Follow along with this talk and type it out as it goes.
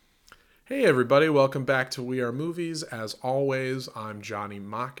Hey everybody, welcome back to We Are Movies. As always, I'm Johnny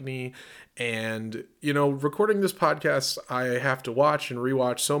Mockney, and recording this podcast, I have to watch and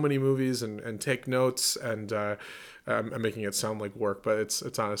rewatch so many movies and take notes, and I'm making it sound like work, but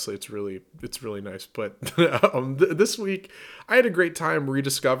it's honestly it's really nice. But this week, I had a great time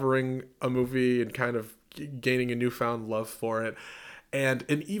rediscovering a movie and kind of gaining a newfound love for it and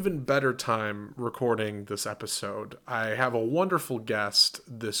an even better time recording this episode. I have a wonderful guest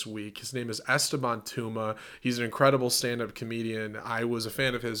this week. His name is Esteban Touma. He's an incredible stand-up comedian. I was a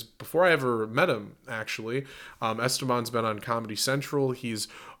fan of his before I ever met him, actually. Esteban's been on Comedy Central. He's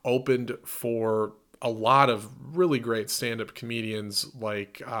opened for a lot of really great stand-up comedians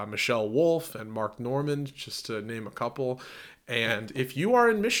like Michelle Wolf and Mark Normand, just to name a couple. And if you are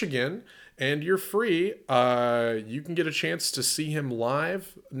in Michigan and you're free, you can get a chance to see him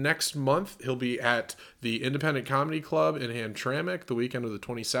live next month. He'll be at the Independent Comedy Club in Hamtramck the weekend of the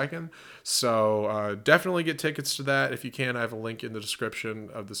 22nd. So definitely get tickets to that if you can. I have a link in the description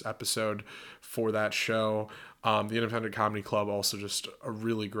of this episode for that show. The Independent Comedy Club, also just a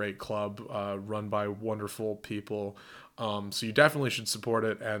really great club run by wonderful people. So you definitely should support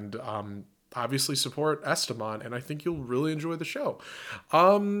it, and obviously support Esteban, and I think you'll really enjoy the show.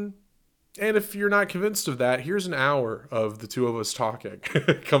 And if you're not convinced of that, here's an hour of the two of us talking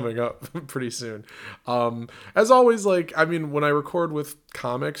coming up pretty soon. As always, when I record with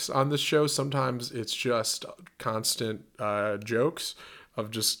comics on this show, sometimes it's just constant jokes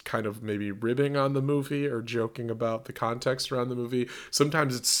of just kind of maybe ribbing on the movie or joking about the context around the movie.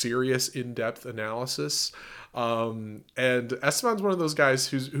 Sometimes it's serious, in-depth analysis. And Esteban's one of those guys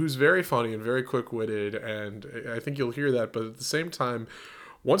who's very funny and very quick-witted, and I think you'll hear that. But at the same time,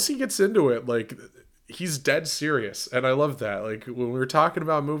 once he gets into it, he's dead serious, and I love that. Like when we were talking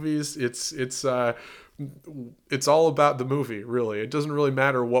about movies, it's all about the movie. Really, it doesn't really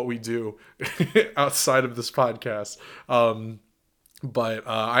matter what we do outside of this podcast. But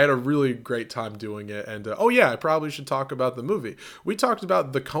I had a really great time doing it. And oh yeah, I probably should talk about the movie. We talked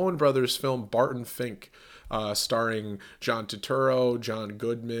about the Coen brothers film Barton Fink, starring John Turturro, John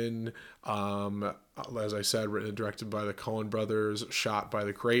Goodman, as I said, written and directed by the Coen brothers, shot by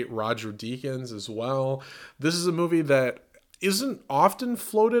the great Roger Deakins as well. This is a movie that isn't often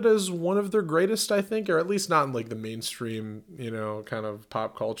floated as one of their greatest, I think, or at least not in like the mainstream, kind of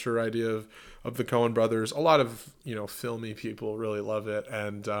pop culture idea of the Coen brothers. A lot of, filmy people really love it.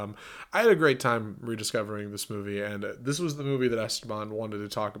 And I had a great time rediscovering this movie. And this was the movie that Esteban wanted to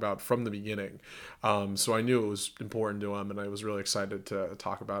talk about from the beginning. So I knew it was important to him, and I was really excited to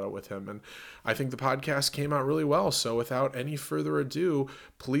talk about it with him. And I think the podcast came out really well. So without any further ado,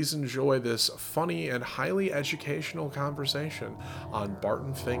 please enjoy this funny and highly educational conversation on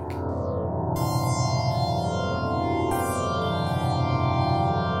Barton Fink.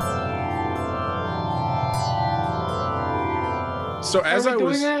 So Are we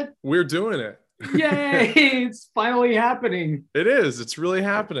doing it? we're doing it. Yay! It's finally happening. It is. It's really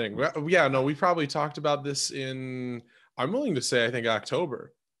happening. Yeah, no, we probably talked about this I'm willing to say, I think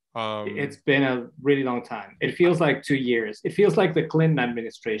October. It's been a really long time. It feels like 2 years. It feels like the Clinton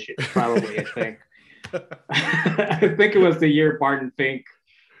administration, probably, I think. I think it was the year Barton Fink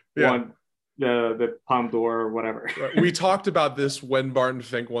Yeah. won the Palme d'Or or whatever. We talked about this when Barton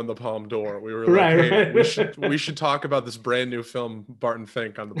Fink won the Palme d'Or. We were like, Right, hey, right. we should talk about this brand new film, Barton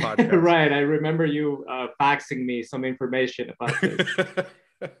Fink, on the podcast. Right. I remember you faxing me some information about this.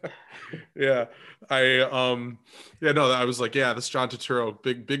 Yeah. I was like, yeah, this John Turturro,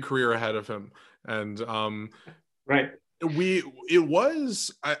 big career ahead of him. And Right.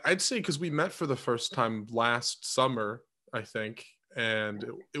 I'd say, because we met for the first time last summer, I think, and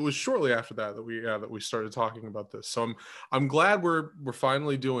it was shortly after that we started talking about this. So I'm glad we're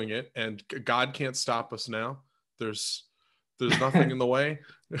finally doing it, and God can't stop us now. There's nothing in the way.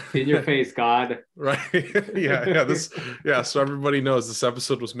 In your face, God. Right. Yeah. So everybody knows this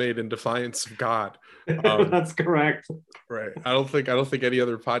episode was made in defiance of God. That's correct. Right. I don't think any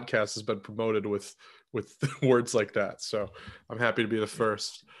other podcast has been promoted with words like that. So I'm happy to be the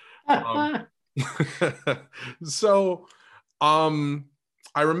first. So,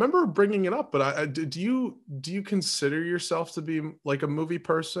 I remember bringing it up, but do you consider yourself to be like a movie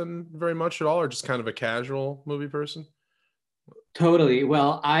person very much at all, or just kind of a casual movie person? Totally.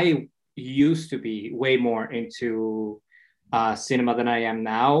 Well, I used to be way more into cinema than I am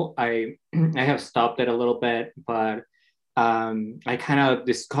now. I I have stopped it a little bit, but I kind of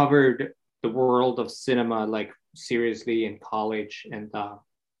discovered the world of cinema like seriously in college, and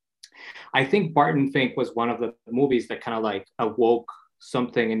I think Barton Fink was one of the movies that kind of like awoke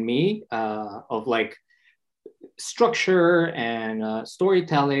something in me of like structure and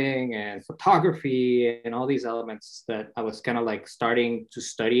storytelling and photography and all these elements that I was kind of like starting to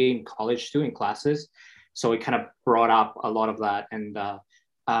study in college too in classes. So it kind of brought up a lot of that, and a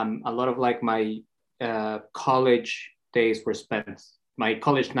lot of like my college days were spent. My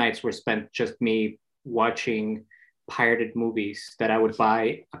college nights were spent just me watching pirated movies that I would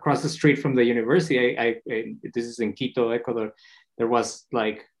buy across the street from the university. This is in Quito, Ecuador. There was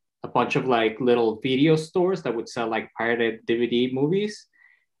like a bunch of like little video stores that would sell like pirated DVD movies.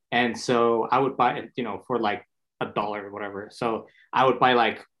 And so I would buy it, for like $1 or whatever. So I would buy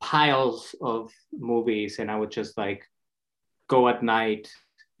like piles of movies, and I would just like go at night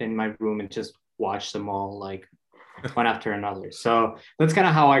in my room and just watch them all like one after another. So that's kind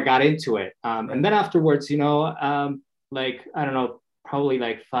of how I got into it. And then afterwards, like, I don't know, probably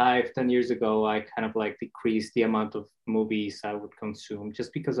like 5-10 years ago, I kind of like decreased the amount of movies I would consume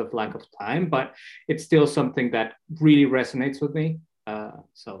just because of lack of time, but it's still something that really resonates with me.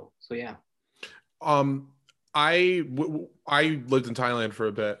 So yeah. I lived in Thailand for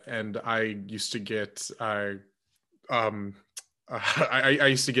a bit, and I used to get um I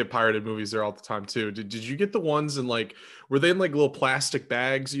used to get pirated movies there all the time too. Did you get the ones in like, were they in like little plastic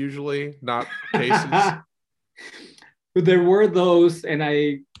bags usually, not cases? There were those, and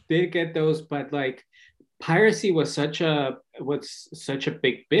I did get those, but like piracy was such a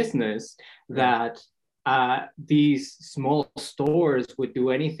big business that these small stores would do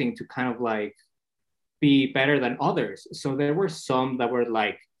anything to kind of like be better than others. So there were some that were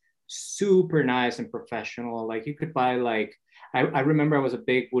like super nice and professional. Like you could buy like, I remember I was a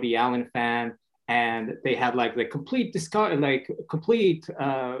big Woody Allen fan, and they had like the complete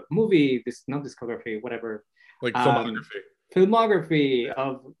movie, this not discography, whatever, Like filmography. Filmography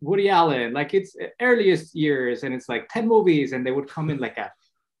of Woody Allen, like its earliest years, and it's like 10 movies, and they would come in like a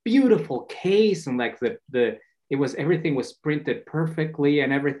beautiful case, and like the it was, everything was printed perfectly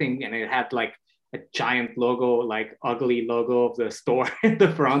and everything, and it had like a giant logo, like ugly logo of the store at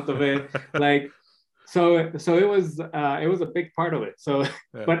the front of it. Like so it was a big part of it. So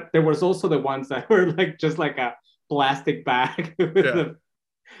Yeah. but there was also the ones that were like just like a plastic bag with a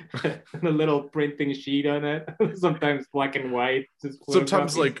little printing sheet on it. Sometimes black and white.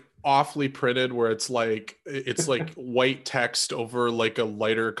 Sometimes like awfully printed, where it's like white text over like a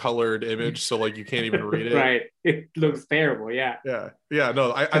lighter colored image, so like you can't even read it. Right. It looks terrible. Yeah.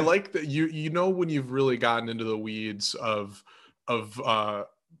 No, I like that you know when you've really gotten into the weeds of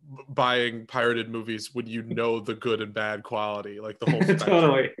buying pirated movies, when you know the good and bad quality, like the whole spectrum.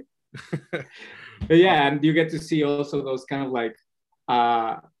 Totally. Yeah, and you get to see also those kind of like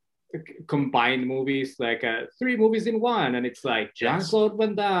combined movies, like 3 movies in one, and it's like Jean-Claude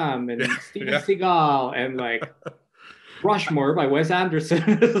Van Damme and Steven Seagal and like Rushmore by Wes Anderson.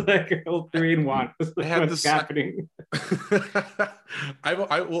 It's like all 3 in one. I had what's happening.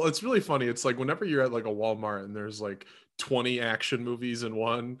 Well, it's really funny. It's like whenever you're at like a Walmart and there's like 20 action movies in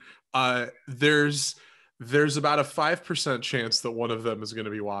one, there's about a 5% chance that one of them is going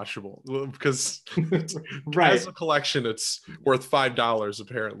to be watchable, because right. As a collection, it's worth $5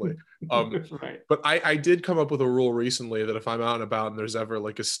 apparently. Right. But I did come up with a rule recently that if I'm out and about and there's ever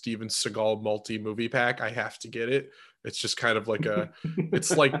like a Steven Seagal multi-movie pack, I have to get it. It's just kind of like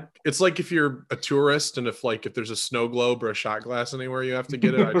it's like if you're a tourist, and if there's a snow globe or a shot glass anywhere you have to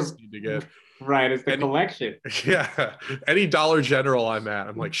get it, I just need to get right. It's the collection. Yeah. Any Dollar General I'm at,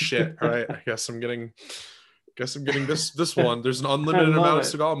 I'm like, shit. All right. I guess I'm getting this one. There's an unlimited amount of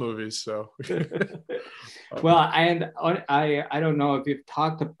Seagal movies. So well, and I don't know if you've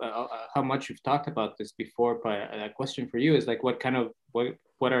talked about how much you've talked about this before, but a question for you is like, what's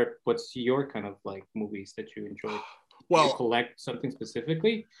your kind of like movies that you enjoy? Well, do you collect something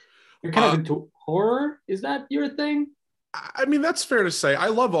specifically? You're kind of into horror. Is that your thing? I mean, that's fair to say. I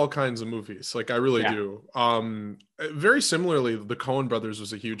love all kinds of movies. Like I really do. Very similarly, the Coen brothers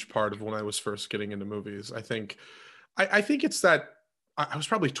was a huge part of when I was first getting into movies. I think it's that I was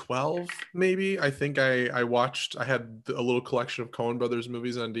probably 12, maybe. I think I had a little collection of Coen brothers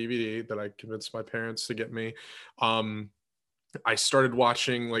movies on DVD that I convinced my parents to get me. I started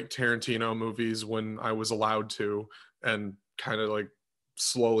watching like Tarantino movies when I was allowed to, and kind of like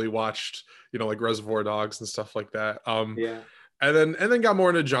slowly watched, like Reservoir Dogs and stuff like that. And then got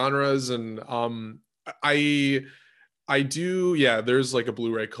more into genres, and I do, there's like a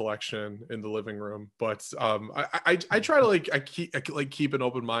Blu-ray collection in the living room, but I try to keep an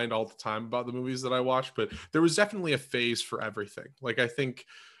open mind all the time about the movies that I watch. But there was definitely a phase for everything. Like I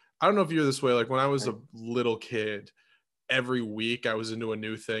don't know if you're this way, like when I was a little kid, every week I was into a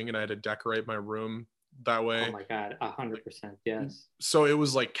new thing and I had to decorate my room that Oh way. my God, 100%. Yes. So it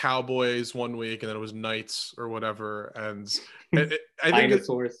was like Cowboys one week, and then it was Knights or whatever. And I think it,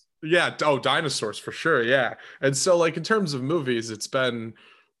 Dinosaurs. yeah, oh, dinosaurs for sure, yeah. And so like in terms of movies, it's been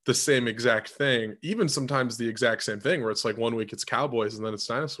the same exact thing. Even sometimes the exact same thing, where it's like one week it's Cowboys and then it's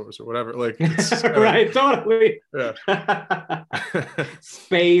dinosaurs or whatever. Like it's kind of Right, totally. yeah.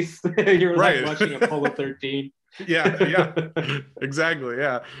 Space. You're like Right. watching Apollo 13. Yeah, exactly,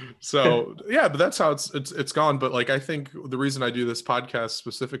 yeah. So yeah, but that's how it's gone. But like I think the reason I do this podcast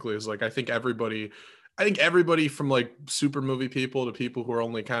specifically is like I think everybody from like super movie people to people who are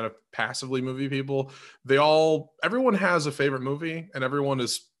only kind of passively movie people, everyone has a favorite movie, and everyone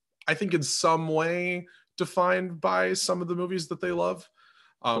is, I think, in some way defined by some of the movies that they love.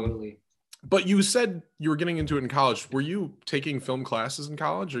 um Totally. but you said you were getting into it in college. Were you taking film classes in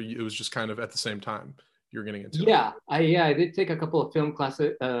college, or it was just kind of at the same time you were getting into it? Yeah, I did take a couple of film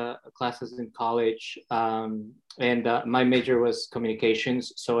classes in college, and my major was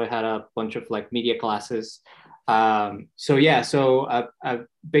communications, so I had a bunch of like media classes. So a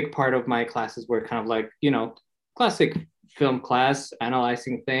big part of my classes were kind of like classic film class,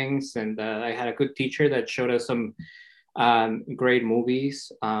 analyzing things, and I had a good teacher that showed us some great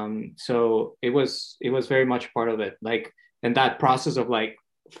movies. So it was very much part of it, like, and that process of like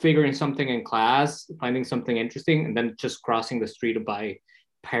figuring something in class, finding something interesting, and then just crossing the street to buy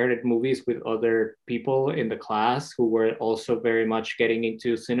pirated movies with other people in the class who were also very much getting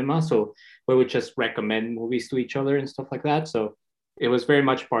into cinema. So we would just recommend movies to each other and stuff like that. So it was very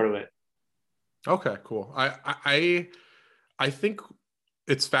much part of it. Okay, cool. I think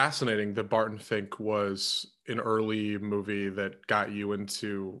it's fascinating that Barton Fink was an early movie that got you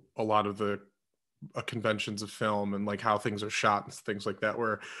into a lot of the conventions of film and like how things are shot and things like that.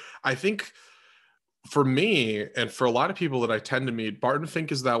 Where I think for me and for a lot of people that I tend to meet, Barton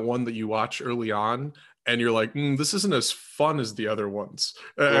Fink is that one that you watch early on and you're like, this isn't as fun as the other ones,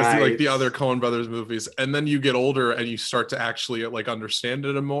 as like Right. the other Coen Brothers movies. And then you get older and you start to actually like understand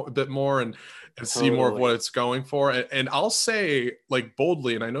it a bit more and see more of what Totally. it's going for. And I'll say like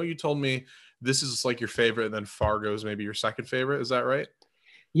boldly, and I know you told me this is like your favorite, and then Fargo is maybe your second favorite. Is that right?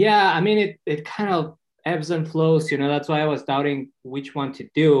 Yeah, I mean it kind of ebbs and flows, that's why I was doubting which one to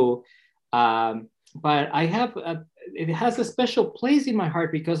do. But it has a special place in my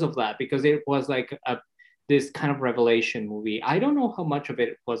heart because of that, because it was like this kind of revelation movie. I don't know how much of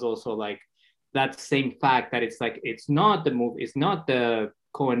it was also like that same fact that it's like it's not the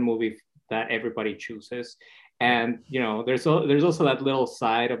Cohen movie that everybody chooses. And there's also that little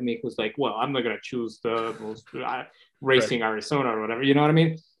side of me who's like, well, I'm not gonna choose the most Right. racing Arizona or whatever, you know what I mean?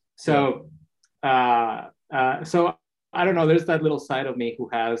 Yeah. So, so I don't know. There's that little side of me who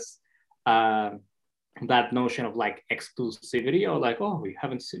has uh, that notion of like exclusivity, or like, oh, you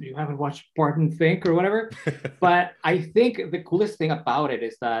haven't watched Barton Fink or whatever. But I think the coolest thing about it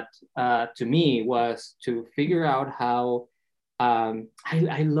is that to me was to figure out how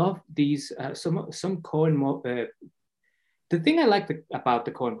I love these some Cohen. The thing I like about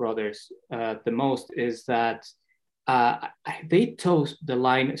the Coen brothers the most is that they toast the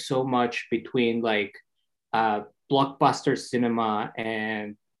line so much between like uh, blockbuster cinema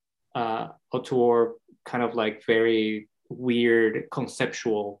and auteur kind of like very weird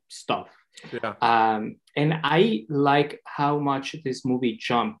conceptual stuff. Yeah. And I like how much this movie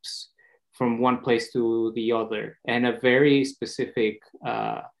jumps from one place to the other in a very specific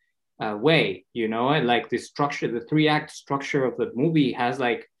way, and like the structure, the three-act structure of the movie has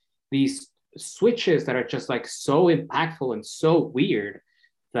like these switches that are just like so impactful and so weird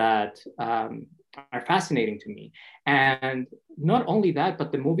that are fascinating to me. And not only that,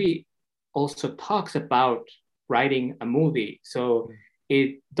 but the movie also talks about writing a movie. So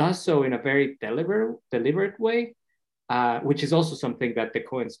it does so in a very deliberate way, which is also something that the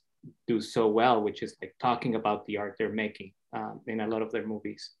Coens do so well, which is like talking about the art they're making in a lot of their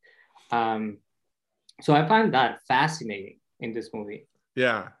movies. Um, so I find that fascinating in this movie.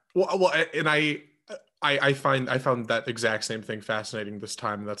 Yeah. And I found that exact same thing fascinating this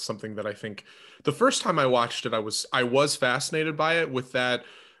time. That's something that I think the first time I watched it, I was fascinated by it with that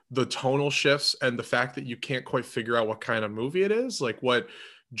the tonal shifts and the fact that you can't quite figure out what kind of movie it is, like what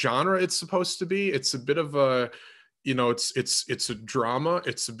genre it's supposed to be. It's a bit of a, it's a drama,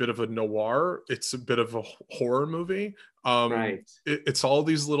 it's a bit of a noir, it's a bit of a horror movie. Right. It's all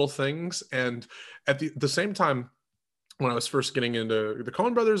these little things, and at the same time, when I was first getting into the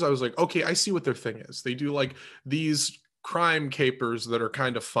Coen brothers, I was like, okay, I see what their thing is. They do like these crime capers that are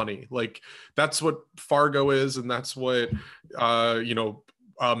kind of funny. Like that's what Fargo is, and that's what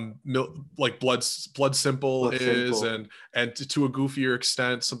like Blood Simple But is, simple. and to a goofier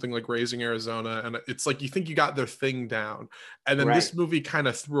extent something like Raising Arizona, and it's like you think you got their thing down, and then this Right. movie kind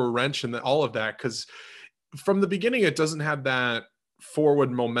of threw a wrench in all of that, because from the beginning it doesn't have that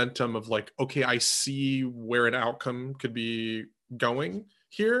forward momentum of like, okay, I see where an outcome could be going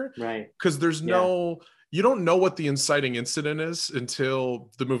here, Right. because there's Yeah. no, you don't know what the inciting incident is until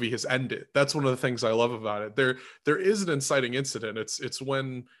the movie has ended. That's one of the things I love about it. There is an inciting incident. It's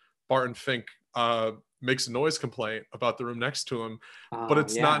when Barton Fink makes a noise complaint about the room next to him, but Oh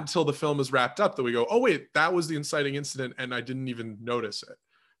it's not yeah. until the film is wrapped up that we go, oh wait, that was the inciting incident and I didn't even notice it.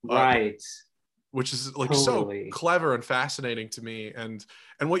 uh, Right. which is like so Totally. clever and fascinating to me. And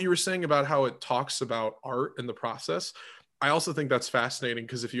what you were saying about how it talks about art in the process, I also think that's fascinating,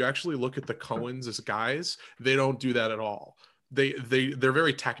 because if you actually look at the Coens as guys, they don't do that at all. They're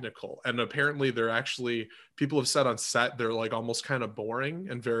very technical, and apparently they're actually, people have said on set they're like almost kind of boring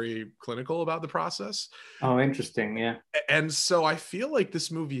and very clinical about the process. Oh, interesting. Yeah. And so I feel like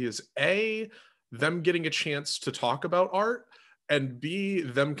this movie is A, them getting a chance to talk about art, and B,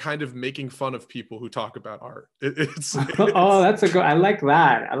 them kind of making fun of people who talk about art. Oh, It's that's a good. I like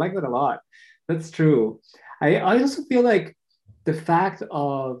that. I like that a lot. That's true. I also feel like the fact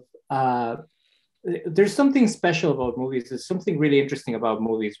of there's something special about movies. There's something really interesting about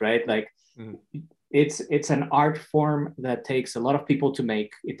movies, right? Like Mhm. it's an art form that takes a lot of people to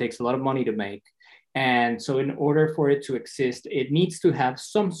make. It takes a lot of money to make. And so in order for it to exist, it needs to have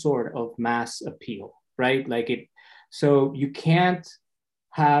some sort of mass appeal, right? Like it, so you can't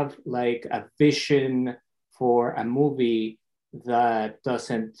have like a vision for a movie that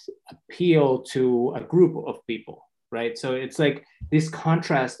doesn't appeal to a group of people, right? So it's like this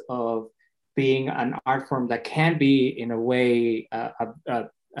contrast of being an art form that can be, in a way,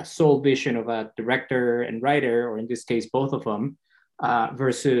 a sole vision of a director and writer, or in this case, both of them,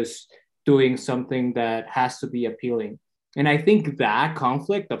 versus doing something that has to be appealing. And I think that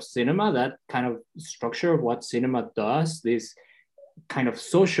conflict of cinema, that kind of structure of what cinema does, this kind of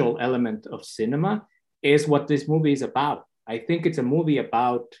social element of cinema, is what this movie is about. I think it's a movie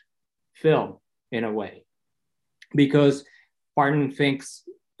about film in a way, because Barton Fink's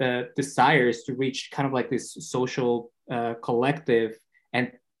desires to reach kind of like this social collective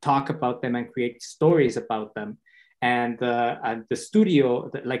and talk about them and create stories about them. And the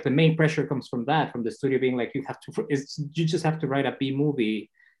studio, like the main pressure comes from that, from the studio being like, you just have to write a B movie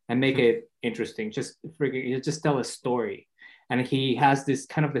and make it interesting. Just tell a story. And he has this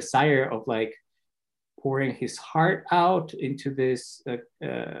kind of desire of like pouring his heart out into this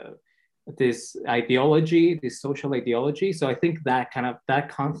ideology, this social ideology. So I think that kind of that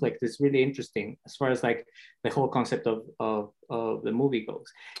conflict is really interesting as far as like the whole concept of the movie goes.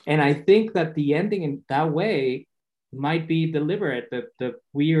 And I think that the ending in that way might be deliberate. The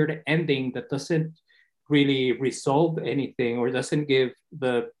weird ending that doesn't really resolve anything, or doesn't give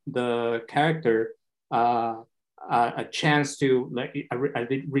the character a chance to, like a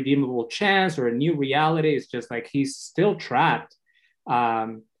redeemable chance or a new reality. It's just like he's still trapped.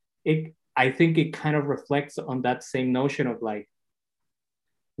 I think it kind of reflects on that same notion of like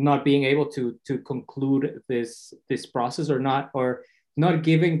not being able to conclude this process, or not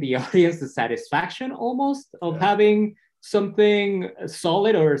giving the audience the satisfaction almost of Yeah. having something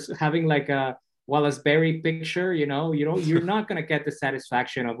solid, or having like a Wallace Berry picture. You're not going to get the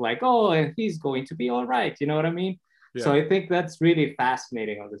satisfaction of like, oh, and he's going to be all right. You know what I mean? So Yeah. I think that's really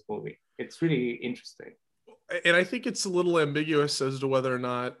fascinating of this movie. It's really interesting. And I think it's a little ambiguous as to whether or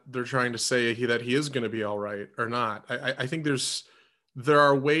not they're trying to say that he is going to be all right or not. I think there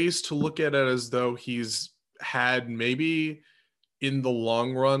are ways to look at it as though he's had, maybe in the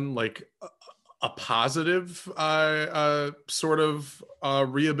long run, like a positive sort of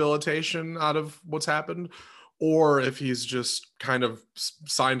rehabilitation out of what's happened, or if he's just kind of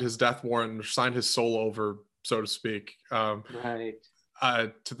signed his death warrant or signed his soul over, so to speak, Right.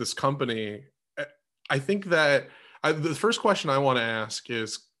 to this company. I think that the first question I want to ask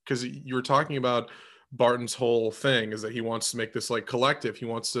is, because you were talking about Barton's whole thing is that he wants to make this like collective. He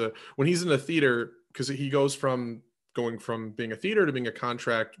wants to, when he's in a theater, because he goes from going from being a theater to being a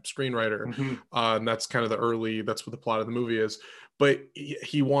contract screenwriter. Mm-hmm. And that's kind of that's what the plot of the movie is. But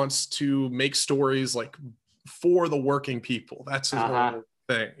he wants to make stories like for the working people. That's his Uh-huh. whole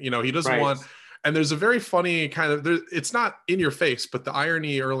thing. He doesn't Right. want, and there's a very funny kind of, it's not in your face, but the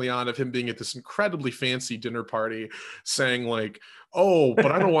irony early on of him being at this incredibly fancy dinner party saying like, oh,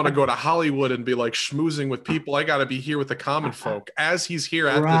 but I don't want to go to Hollywood and be like schmoozing with people. I got to be here with the common folk, as he's here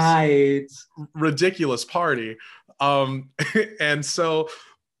at this Right. ridiculous party. Um, and so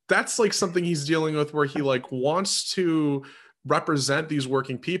that's like something he's dealing with, where he like wants to represent these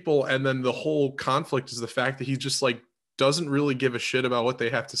working people, and then the whole conflict is the fact that he just like doesn't really give a shit about what they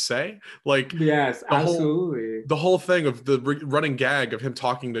have to say. Like Yes, the whole absolutely. the whole thing of the running gag of him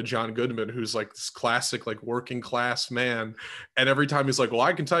talking to John Goodman, who's like this classic like working class man, and every time he's like, well,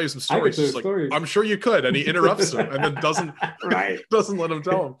 I can tell you some I could stories, tell just like, stories. I'm sure you could, and he interrupts him and then doesn't Right. doesn't let him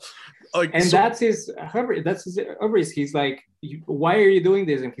tell him. Like, And so that's his hubris. That's his hubris. He's like, why are you doing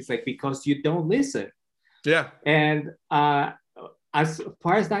this? And he's like, because you don't listen. yeah. And as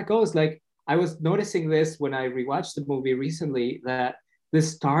far as that goes, like I was noticing this when I rewatched the movie recently, that the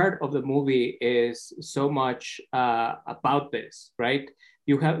start of the movie is so much about this, right?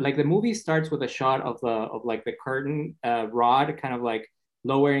 You have like the movie starts with a shot of like the curtain rod kind of like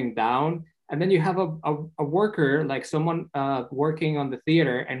lowering down, and then you have a worker, like someone working on the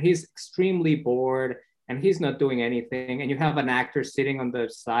theater, and he's extremely bored and he's not doing anything. And you have an actor sitting on the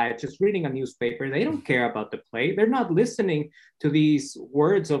side just reading a newspaper. They don't care about the play. They're not listening to these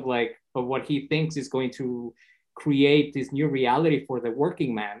words of like of what he thinks is going to create this new reality for the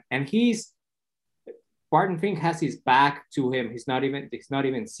working man. And he's Barton Fink has his back to him. He's not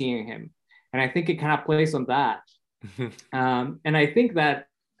even seeing him. And I think it kind of plays on that. And I think that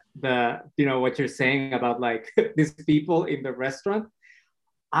what you're saying about like these people in the restaurant,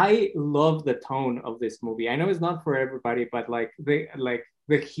 I love the tone of this movie. I know it's not for everybody, but like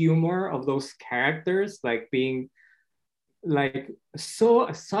the humor of those characters, like being like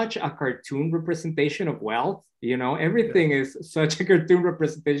such a cartoon representation of wealth. Yeah. Everything is such a cartoon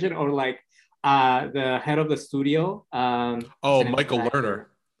representation. Or like the head of the studio, what's Oh, the name of that Michael Lerner. actor?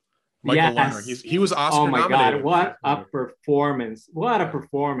 Michael Lerner. Yes. He was Oh Oscar my God, nominated for this what a movie. performance! What a Yeah.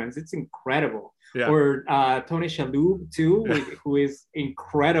 performance! It's incredible. Yeah. Or Tony Shalhoub too, Yeah. who is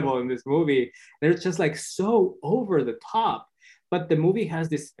incredible in this movie. They're just like so over the top, but the movie has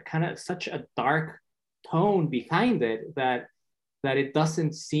this kind of such a dark tone behind it that it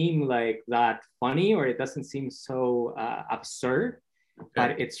doesn't seem like that funny, or it doesn't seem so absurd. Yeah.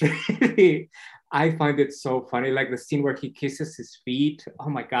 But it's really, I find it so funny. Like the scene where he kisses his feet. Oh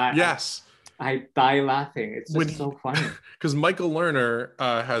my God, Yes. I die laughing. It's When just he, so funny. because Michael Lerner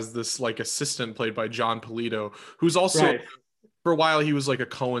has this like assistant played by John Polito, who's also Right, for a while he was like a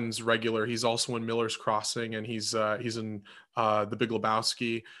Coen's regular. He's also in Miller's Crossing, and he's in The Big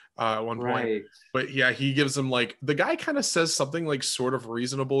Lebowski at one point. right, But yeah, he gives him like the guy kind of says something like sort of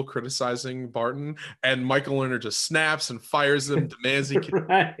reasonable criticizing Barton, and Michael Lerner just snaps and fires him, demands he kiss his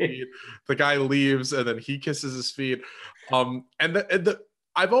right. feet. The guy leaves, and then he kisses his feet. And the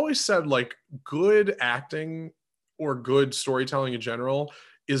I've always said like good acting or good storytelling in general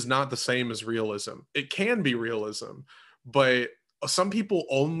is not the same as realism. It can be realism, but some people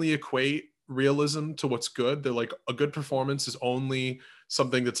only equate realism to what's good. They're like, a good performance is only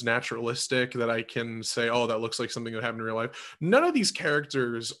something that's naturalistic, that I can say, oh, that looks like something that happened in real life. None of these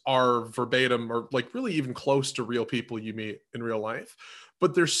characters are verbatim or like really even close to real people you meet in real life,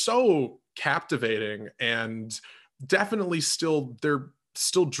 but they're so captivating, and definitely they're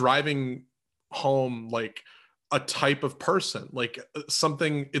still driving home like a type of person, like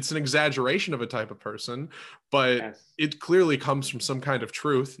something. It's an exaggeration of a type of person, but Yes, it clearly comes from some kind of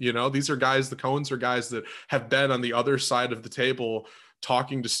truth. These are guys, the Coens are guys that have been on the other side of the table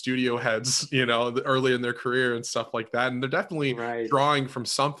talking to studio heads, early in their career and stuff like that, and they're definitely right. drawing from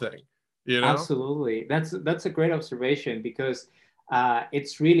something. Absolutely. That's a great observation, because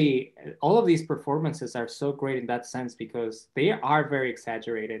it's really, all of these performances are so great in that sense, because they are very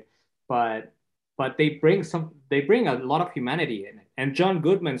exaggerated, but they bring a lot of humanity in it. And John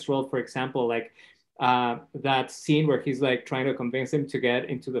Goodman's role, for example, like that scene where he's like trying to convince him to get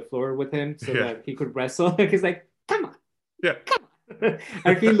into the floor with him so Yeah. that he could wrestle. Like he's like, come on, Yeah. come on.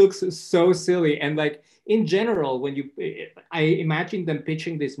 And he looks so silly. And like in general, I imagine them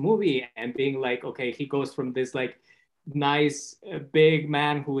pitching this movie and being like, okay, he goes from this like nice big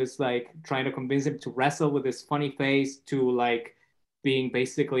man who is like trying to convince him to wrestle with his funny face, to like being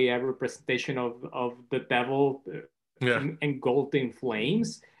basically a representation of the devil Yeah. engulfed in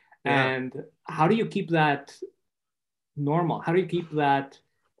flames. Yeah. And how do you keep that normal? How do you keep that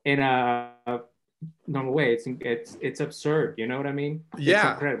in a normal way? It's absurd. You know what I mean? It's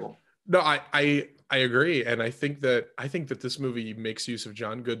Yeah. incredible. No, I agree, and I think that this movie makes use of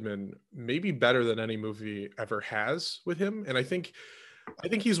John Goodman maybe better than any movie ever has with him, and I think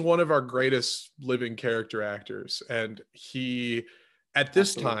he's one of our greatest living character actors, and he at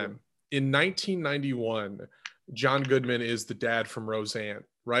this Absolutely. time in 1991, John Goodman is the dad from Roseanne,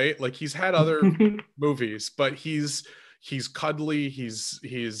 right? Like he's had other movies, but he's cuddly,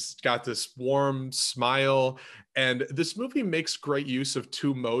 he's got this warm smile, and this movie makes great use of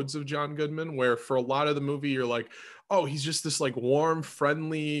two modes of John Goodman, where for a lot of the movie you're like, oh, he's just this like warm,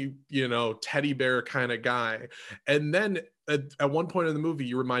 friendly, teddy bear kind of guy. And then at one point in the movie,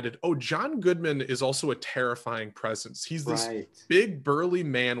 you're reminded, oh, John Goodman is also a terrifying presence. He's this Right. big, burly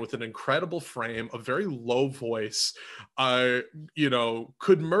man with an incredible frame, a very low voice,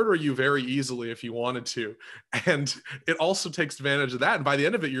 could murder you very easily if he wanted to. And it also takes advantage of that. And by the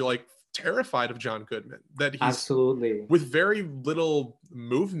end of it, you're like terrified of John Goodman, that he's Absolutely. with very little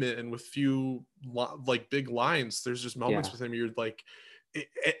movement and with few like big lines. There's just moments Yeah. with him you're like,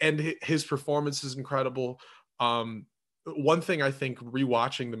 and his performance is incredible. One thing I think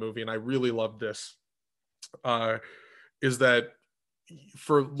rewatching the movie, and I really love this, is that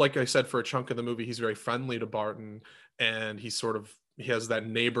for, like I said, for a chunk of the movie, he's very friendly to Barton, and he has that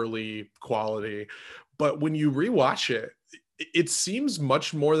neighborly quality. But when you rewatch it, it seems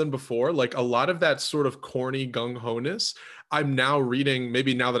much more than before. Like a lot of that sort of corny gung-ho-ness, I'm now reading,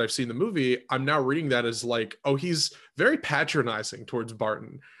 maybe now that I've seen the movie, I'm now reading that as like, oh, he's very patronizing towards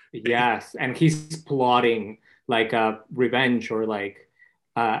Barton. Yes, and he's plotting like a revenge or like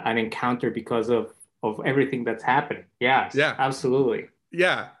an encounter because of everything that's happening. Yes, Yeah. absolutely.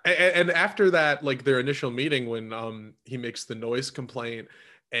 Yeah. And after that, like their initial meeting when he makes the noise complaint,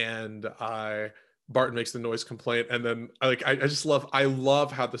 and Barton makes the noise complaint, and then like I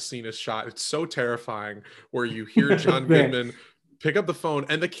love how the scene is shot. It's so terrifying where you hear John Goodman pick up the phone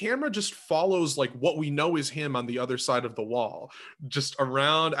and the camera just follows like what we know is him on the other side of the wall, just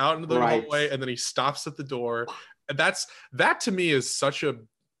around out into the Right. hallway, and then he stops at the door. And that to me is such a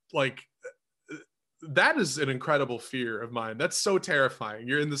like that is an incredible fear of mine. That's so terrifying.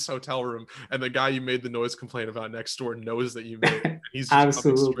 You're in this hotel room and the guy you made the noise complaint about next door knows that you made it. And he's just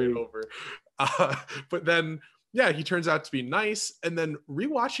coming straight Absolutely. over. But then, yeah, he turns out to be nice. And then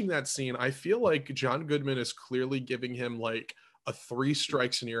rewatching that scene, I feel like John Goodman is clearly giving him like a 3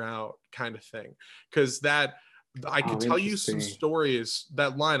 strikes and you're out kind of thing. Because that, I could Oh, tell you some interesting. stories.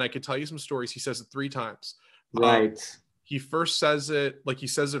 That line, I could tell you some stories. He says it 3 times. Right. He first says it, like he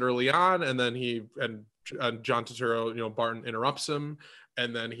says it early on, and then and John Turturro, Barton interrupts him,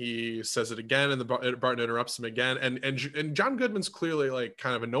 and then he says it again, and Barton interrupts him again, and John Goodman's clearly like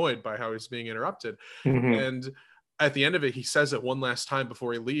kind of annoyed by how he's being interrupted, Hmm. and at the end of it, he says it one last time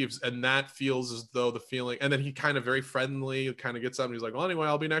before he leaves, and that feels as though the feeling, and then he kind of very friendly, kind of gets up and he's like, well, anyway,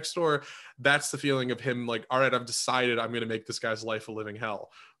 I'll be next door. That's the feeling of him like, all right, I've decided I'm going to make this guy's life a living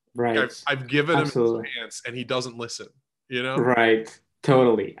hell. Right. I've given him his Absolutely. chance, and he doesn't listen. You know? Right.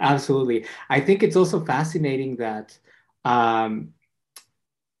 Totally. Absolutely. I think it's also fascinating that um,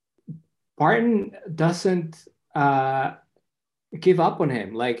 Barton doesn't give up on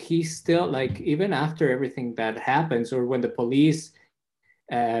him. Like he's still like even after everything that happens, or when the police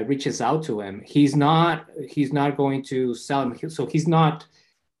reaches out to him, he's not going to sell him. So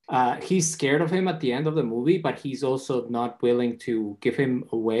he's scared of him at the end of the movie, but he's also not willing to give him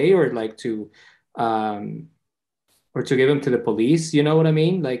away um, or to give him to the police. You know what I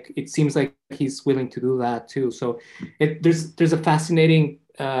mean? Like it seems like he's willing to do that too. So there's a fascinating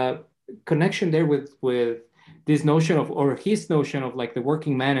connection there with this notion of, or his notion of like the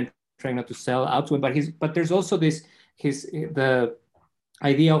working man and trying not to sell out to him, but there's also this his the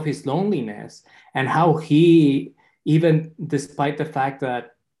idea of his loneliness and how he, even despite the fact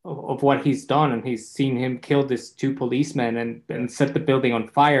that of what he's done, and he's seen him kill these 2 policemen Yeah. and set the building on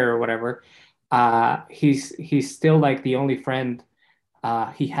fire or whatever, he's still like the only friend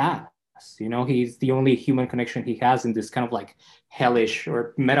he has. He's the only human connection he has in this kind of like hellish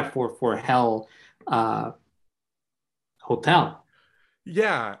or metaphor for hell uh, hotel.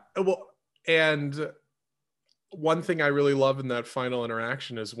 Yeah. Well, and one thing I really love in that final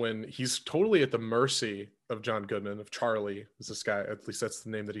interaction is when he's totally at the mercy of John Goodman, of Charlie, is this guy, at least that's the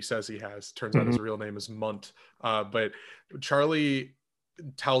name that he says he has. Turns out Mhm. his real name is Munt. But Charlie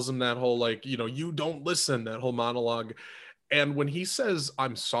tells him that whole, like, you don't listen, that whole monologue. And when he says,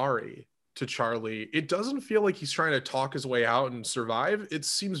 I'm sorry to Charlie, it doesn't feel like he's trying to talk his way out and survive. It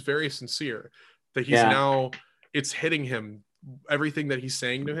seems very sincere that he's Yeah, now, it's hitting him. Everything that he's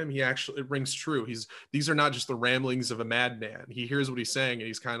saying to him, it rings true. These are not just the ramblings of a madman. He hears what he's saying and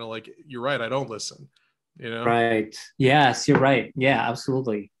he's kind of like, you're right, I don't listen, you know? right. Yes, you're right. Yeah,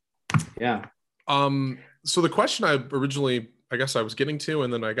 absolutely. Yeah. So the question I originally, I guess I was getting to,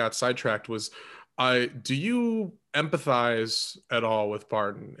 and then I got sidetracked, was, do you empathize at all with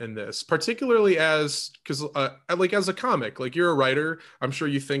Barton in this, particularly because like as a comic, like you're a writer, I'm sure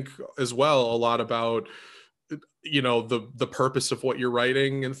you think as well a lot about, the purpose of what you're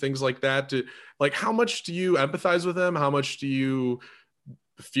writing and things like that. Like, how much do you empathize with him? How much do you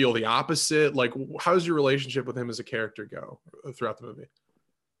feel the opposite? Like, how's your relationship with him as a character go throughout the movie?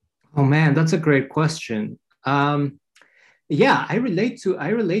 Oh man, that's a great question. yeah, I relate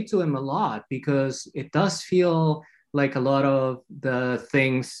to him a lot because it does feel like a lot of the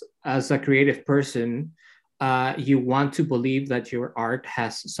things as a creative person, you want to believe that your art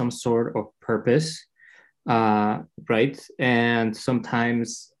has some sort of purpose, right? And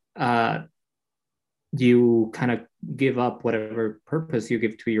sometimes you kind of give up whatever purpose you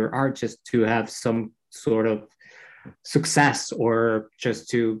give to your art just to have some sort of success, or just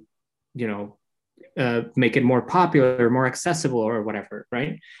to, you know, make it more popular, more accessible, or whatever,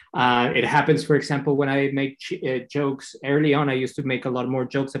 right? It happens, for example, when I make jokes early on. I used to make a lot more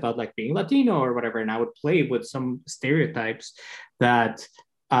jokes about like being Latino or whatever, and I would play with some stereotypes that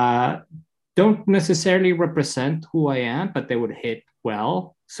uh, don't necessarily represent who I am, but they would hit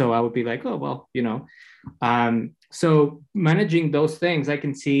well. So I would be like, oh, well, you know. So managing those things, I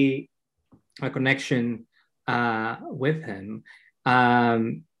can see a connection with him.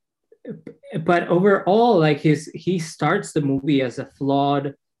 Um, but overall, like he starts the movie as a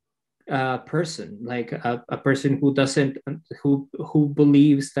flawed person, like a person who doesn't, who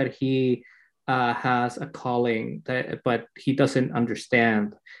believes that he has a calling, that, but he doesn't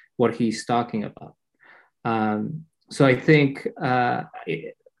understand what he's talking about. So I think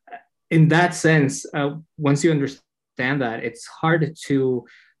in that sense, once you understand that, it's hard to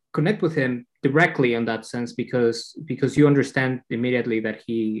connect with him directly in that sense, because you understand immediately that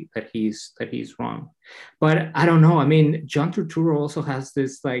he's wrong. But I don't know. I mean, John Turturro also has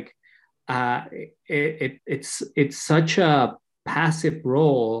this like it's such a passive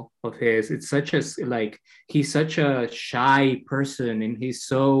role of his. It's such a like he's such a shy person, and he's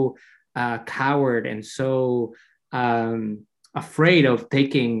so coward and so afraid of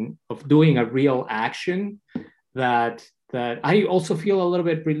doing a real action, that I also feel a little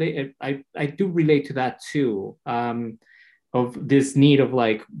bit related. I do relate to that too. Of this need of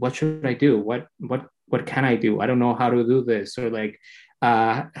like, what should I do? What can I do? I don't know how to do this, or like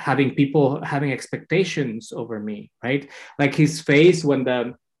having people having expectations over me, right? Like his face when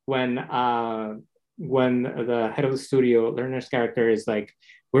the head of the studio, Lerner's character, is like,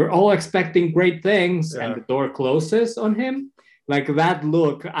 we're all expecting great things, and the door closes on him. Like that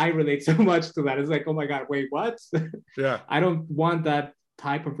look, I relate so much to that. It's like, oh my God, wait, what? Yeah. I don't want that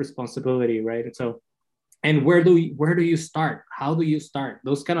type of responsibility, right? And so, and where do you start? How do you start?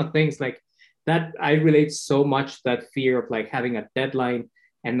 Those kind of things, like that, I relate so much to that fear of like having a deadline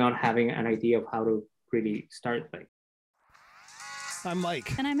and not having an idea of how to really start things. I'm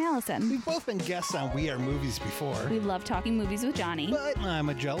Mike. And I'm Allison. We've both been guests on We Are Movies before. We love talking movies with Johnny. But I'm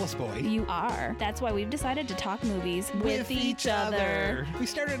a jealous boy. You are. That's why we've decided to talk movies with each other. We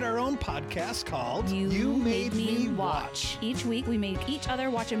started our own podcast called You Made Me Watch. Each week we make each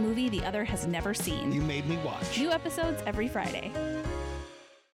other watch a movie the other has never seen. You Made Me Watch. New episodes every Friday.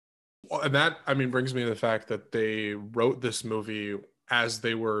 Well, and that, I mean, brings me to the fact that they wrote this movie as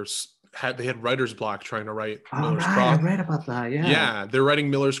they had writer's block trying to write Miller's Crossing. I read about that. Yeah, they're writing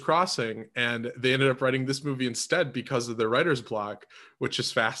Miller's Crossing, and they ended up writing this movie instead because of their writer's block, which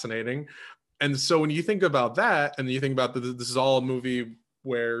is fascinating. And so when you think about that, and you think about this is all a movie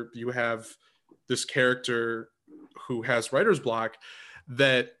where you have this character who has writer's block,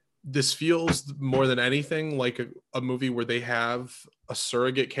 that this feels more than anything like a movie where they have a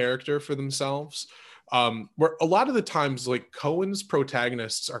surrogate character for themselves. Where a lot of the times, like, Coen's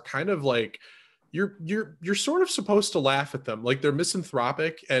protagonists are kind of like, you're sort of supposed to laugh at them, like they're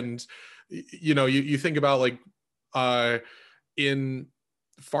misanthropic, and you think about like in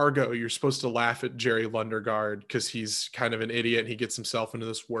Fargo, you're supposed to laugh at Jerry Lundegaard because he's kind of an idiot and he gets himself into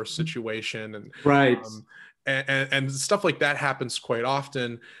this worse situation, and Right. And stuff like that happens quite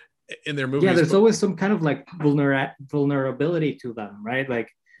often in their movies. Yeah, there's always some kind of like vulnerability to them, right?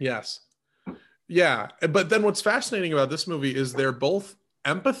 Like, yes. Yeah, but then what's fascinating about this movie is they're both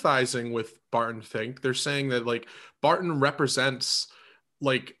empathizing with Barton Fink. They're saying that like Barton represents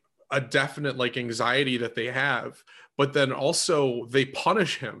like a definite like anxiety that they have, but then also they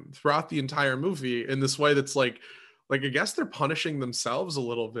punish him throughout the entire movie in this way that's like I guess they're punishing themselves a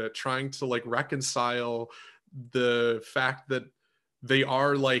little bit, trying to like reconcile the fact that they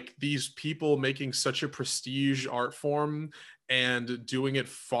are like these people making such a prestige art form and doing it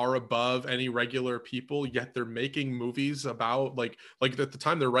far above any regular people, yet they're making movies about like at the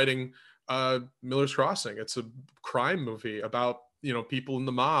time they're writing Miller's Crossing. It's a crime movie about people in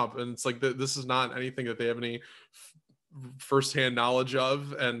the mob, and it's like this is not anything that they have any firsthand knowledge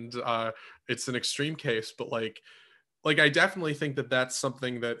of, and it's an extreme case, but like I definitely think that that's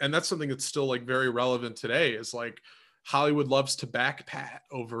something that's still like very relevant today, is like Hollywood loves to backpat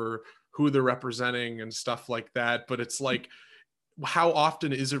over who they're representing and stuff like that, but it's like, how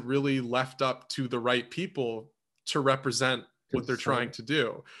often is it really left up to the right people to represent what they're trying to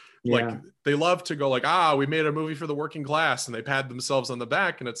do. Like Yeah. they love to go like, we made a movie for the working class, and they pat themselves on the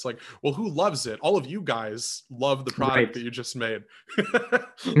back, and it's like, well, who loves it? All of you guys love the product that you just made.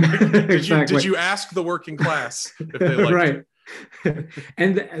 Like, did you ask the working class if they liked it?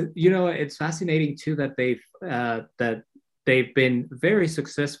 And it's fascinating too that they've been very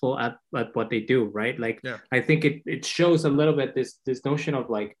successful at what they do, right? Like, I think it shows a little bit this notion of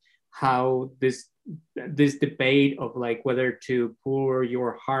like how this debate of like whether to pour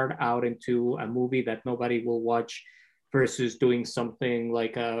your heart out into a movie that nobody will watch versus doing something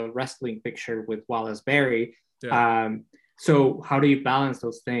like a wrestling picture with Wallace Berry. So how do you balance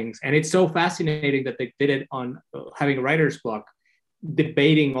those things? And it's so fascinating that they did it on having a writer's block,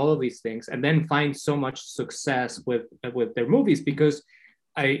 debating all of these things, and then find so much success with their movies, because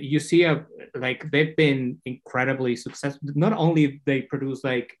you see like they've been incredibly successful. Not only they produce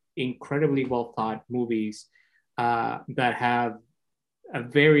like incredibly well thought movies that have a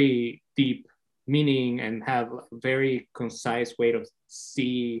very deep meaning and have a very concise way to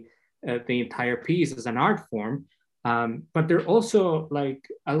see the entire piece as an art form, but they're also like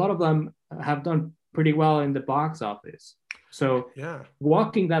a lot of them have done pretty well in the box office. So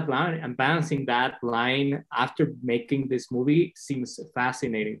walking that line and balancing that line after making this movie seems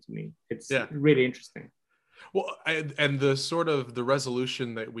fascinating to me. It's really interesting. Well, and the sort of the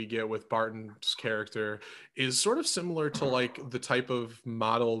resolution that we get with Barton's character is sort of similar to like the type of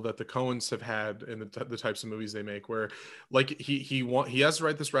model that the Coens have had in the types of movies they make, where like he has to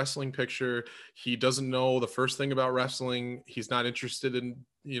write this wrestling picture. He doesn't know the first thing about wrestling. He's not interested in,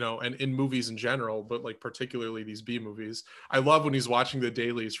 and in movies in general, but like particularly these B movies. I love when he's watching the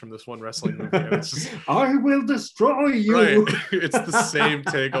dailies from this one wrestling movie, and it's just, I will destroy you. Right. It's the same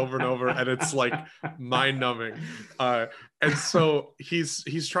take over and over, and it's like mind-numbing. And so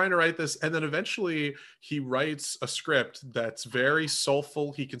he's trying to write this, and then eventually he writes a script that's very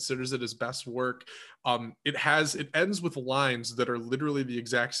soulful. He considers it his best work. It ends with lines that are literally the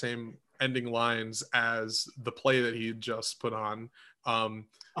exact same ending lines as the play that he had just put on.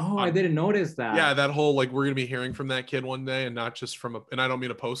 I didn't notice that. Yeah, that whole like, we're gonna be hearing from that kid one day, and not just from and I don't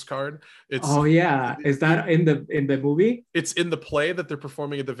mean a postcard. It's is that in the movie? It's in the play that they're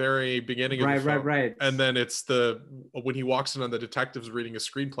performing at the very beginning of the film. Right. And then it's when he walks in on the detectives reading a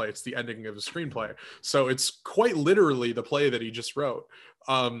screenplay, it's the ending of the screenplay. So it's quite literally the play that he just wrote,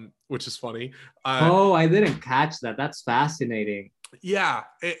 which is funny. I didn't catch that. That's fascinating. Yeah,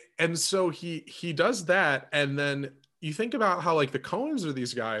 and so he does that, and then you think about how like the Coens are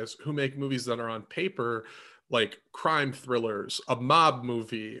these guys who make movies that are on paper like crime thrillers, a mob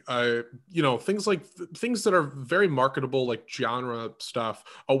movie, things that are very marketable, like genre stuff,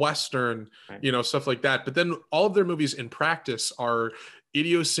 a Western, stuff like that. But then all of their movies in practice are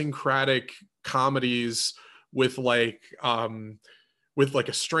idiosyncratic comedies with like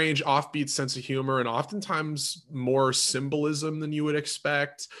a strange offbeat sense of humor, and oftentimes more symbolism than you would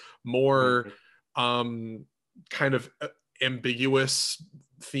expect, more kind of ambiguous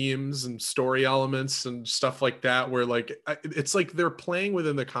themes and story elements and stuff like that, where like it's like they're playing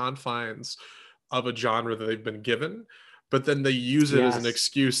within the confines of a genre that they've been given, but then they use it as an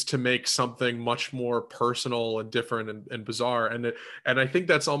excuse to make something much more personal and different and bizarre. And I think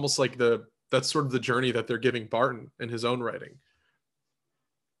that's almost like that's sort of the journey that they're giving Barton in his own writing.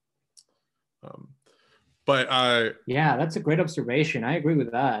 That's a great observation. I agree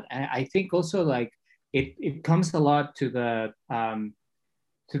with that. And I think also like it comes a lot to the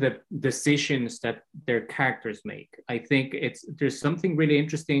decisions that their characters make. I think there's something really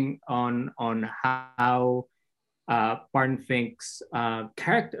interesting on how Barton Fink's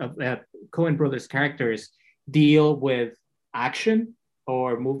character, Coen brothers characters deal with action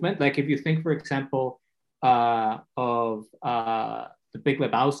or movement. Like if you think, for example, of The Big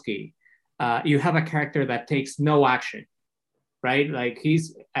Lebowski, you have a character that takes no action, right? Like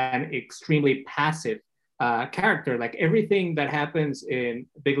he's an extremely passive character. Like everything that happens in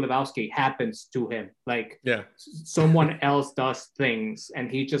Big Lebowski happens to him. Like someone else does things, and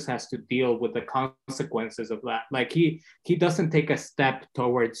he just has to deal with the consequences of that. Like he doesn't take a step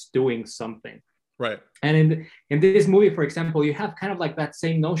towards doing something. Right. And in this movie, for example, you have kind of like that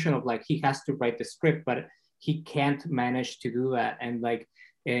same notion of like he has to write the script, but he can't manage to do that.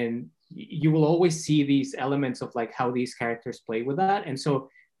 And you will always see these elements of like how these characters play with that. And so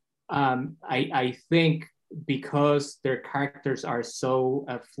I think because their characters are so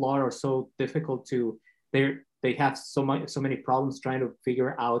flawed or so difficult they have so many problems trying to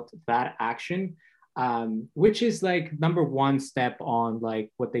figure out that action, which is like number one step on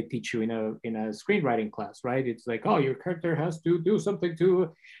like what they teach you in a screenwriting class, right? It's like, oh, your character has to do something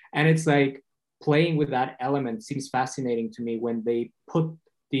too, and it's like playing with that element seems fascinating to me when they put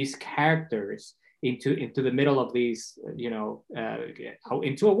these characters into the middle of these,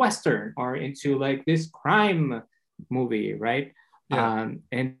 into a Western or into like this crime movie, right? Yeah.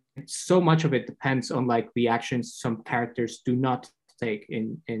 And so much of it depends on like the actions some characters do not take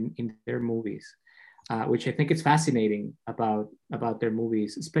in their movies, which I think is fascinating about their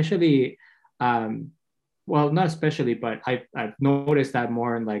movies, especially. Well, not especially, but I've noticed that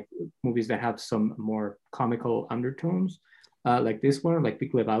more in like movies that have some more comical undertones, like this one, like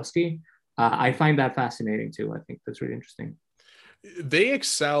Big Lebowski. I find that fascinating too. I think that's really interesting. They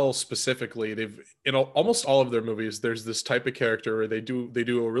excel specifically. They've in almost all of their movies. There's this type of character where they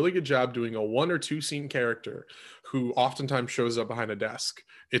do a really good job doing a 1 or 2 scene character who oftentimes shows up behind a desk.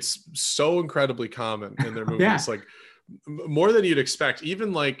 It's so incredibly common in their movies, Yeah. like more than you'd expect.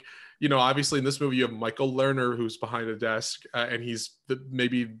 Even like, obviously in this movie you have Michael Lerner who's behind a desk, and he's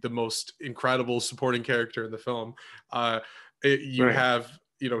maybe the most incredible supporting character in the film. You Right. have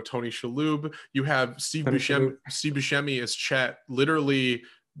Tony Shalhoub. You have Steve Buscemi as Chet. Literally,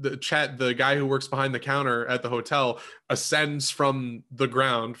 the guy who works behind the counter at the hotel ascends from the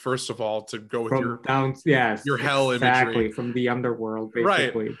ground first of all to go with your hell imagery from the underworld,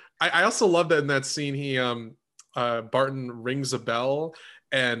 basically. Right. I also love that in that scene he Barton rings a bell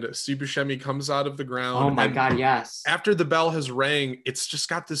and Steve Buscemi comes out of the ground. Oh my God, yes. After the bell has rang, it's just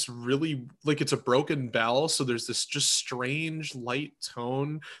got this really, like, it's a broken bell. So there's this just strange light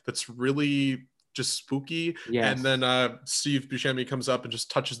tone that's really just spooky. Yes. And then Steve Buscemi comes up and just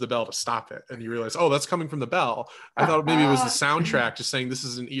touches the bell to stop it. And you realize, oh, that's coming from the bell. I thought maybe it was the soundtrack just saying this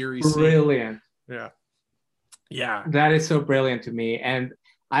is an eerie scene. Brilliant. Yeah. That is so brilliant to me. And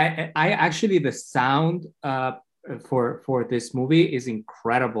I actually, the sound for this movie is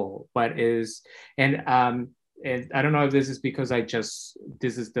incredible, and I don't know if this is because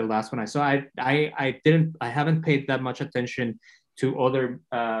this is the last one I saw. I haven't paid that much attention to other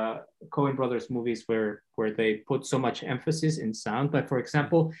Coen Brothers movies where they put so much emphasis in sound. But for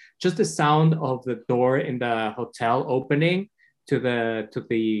example, just the sound of the door in the hotel opening to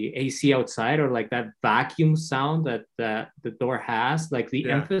the AC outside, or like that vacuum sound that the door has, like the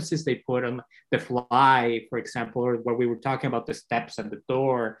emphasis they put on The Fly, for example, or where we were talking about the steps at the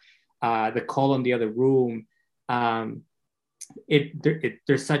door, the call on the other room.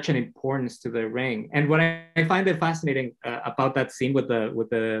 There's such an importance to the ring. And what I find it fascinating about that scene with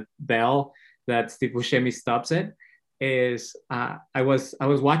the bell that Steve Buscemi stops it is I was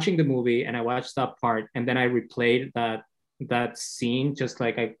watching the movie and I watched that part, and then I replayed that scene, just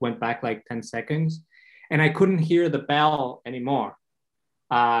like I went back like 10 seconds and I couldn't hear the bell anymore.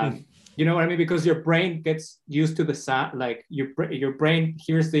 You know what I mean? Because your brain gets used to the sound, like your brain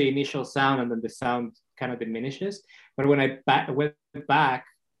hears the initial sound and then the sound kind of diminishes. But when I went back,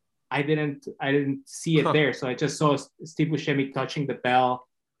 I didn't see it there. So I just saw Steve Buscemi touching the bell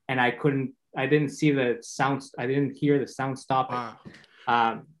and I didn't see the sound. I didn't hear the sound stopping.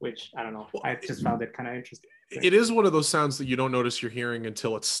 Which I don't know. I just found it kind of interesting. It is one of those sounds that you don't notice you're hearing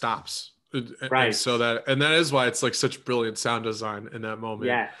until it stops. Right. And so that is why it's like such brilliant sound design in that moment.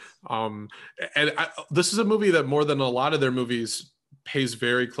 Yes. This is a movie that more than a lot of their movies pays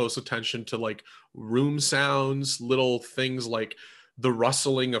very close attention to like room sounds, little things like the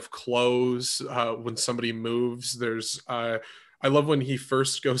rustling of clothes when somebody moves. There's I love when he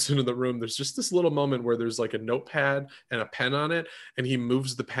first goes into the room. There's just this little moment where there's like a notepad and a pen on it, and he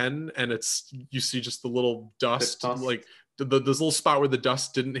moves the pen, and you see just the little dust. Like this little spot where the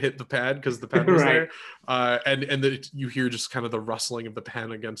dust didn't hit the pad because the pen was right. there, and you hear just kind of the rustling of the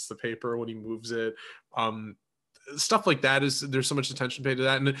pen against the paper when he moves it. Stuff like that there's so much attention paid to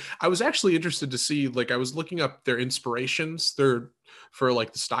that. And I was actually interested to see, like, I was looking up their inspirations for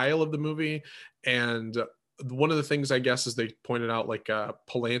like the style of the movie, and one of the things I guess is they pointed out like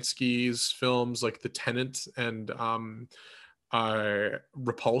Polanski's films like The Tenant and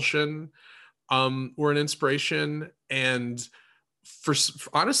Repulsion were an inspiration. And for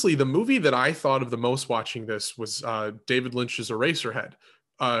honestly, the movie that I thought of the most watching this was David Lynch's Eraserhead.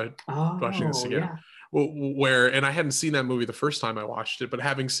 Watching this again. Yeah. And I hadn't seen that movie the first time I watched it, but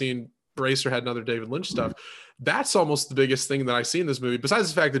having seen Eraserhead and other David Lynch stuff, that's almost the biggest thing that I see in this movie,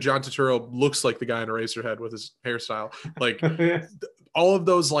 besides the fact that John Turturro looks like the guy in Eraserhead with his hairstyle. Like all of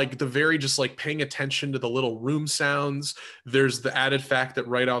those, like the very just like paying attention to the little room sounds. There's the added fact that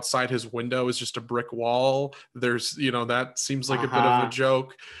right outside his window is just a brick wall. There's, that seems like a bit of a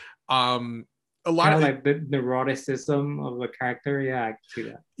joke. A lot of like the neuroticism of the character. Yeah, I can see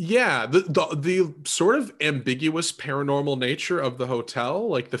that. Yeah, the sort of ambiguous paranormal nature of the hotel,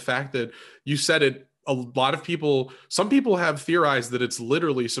 like the fact that you said it a lot of people, some people have theorized that it's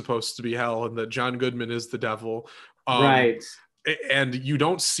literally supposed to be hell and that John Goodman is the devil. Right. And you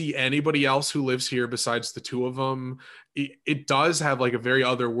don't see anybody else who lives here besides the two of them. It does have like a very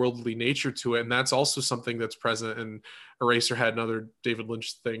otherworldly nature to it, and that's also something that's present in Eraserhead and other David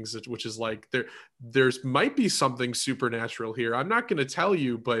Lynch things, which is like there's might be something supernatural here. I'm not going to tell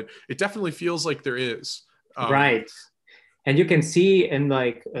you, but it definitely feels like there is. Right. And you can see in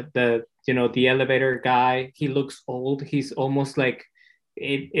like the elevator guy, he looks old. He's almost like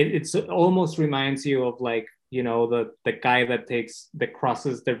it's almost reminds you of like, the guy that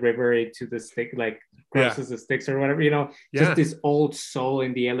crosses the river into the stick, like crosses the sticks or whatever, just this old soul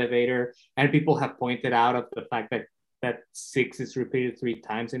in the elevator. And people have pointed out of the fact that 6 is repeated 3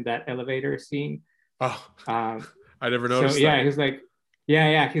 times in that elevator scene. I never noticed that.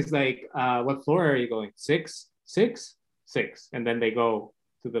 He's like, what floor are you going? 6, 6, 6. And then they go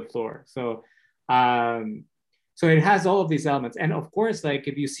to the floor. So it has all of these elements. And of course, like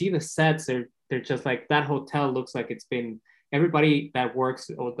if you see the sets, they're just like, that hotel looks like it's been, everybody that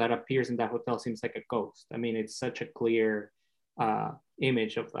works or that appears in that hotel seems like a ghost. I mean, it's such a clear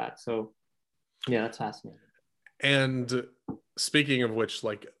image of that. So yeah, that's fascinating. And speaking of which,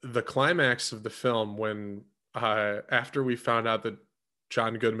 like the climax of the film, when after we found out that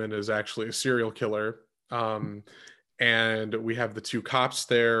John Goodman is actually a serial killer, and we have the 2 cops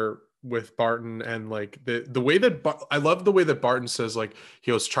there with Barton, and like the way that I love the way that Barton says, like,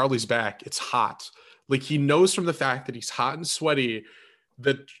 he goes, "Charlie's back, it's hot." Like he knows from the fact that he's hot and sweaty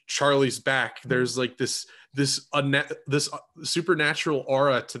that Charlie's back. There's like this supernatural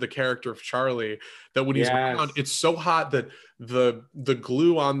aura to the character of Charlie, that when he's around, it's so hot that the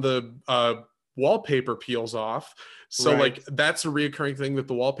glue on the wallpaper peels off. So like that's a reoccurring thing, that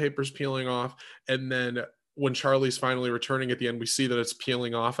the wallpaper's peeling off. And then when Charlie's finally returning at the end, we see that it's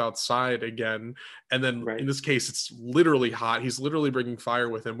peeling off outside again. And then in this case, it's literally hot. He's literally bringing fire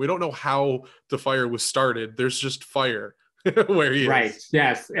with him. We don't know how the fire was started. There's just fire where he is.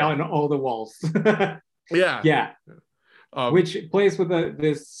 Yes. On all the walls. Yeah. Which plays with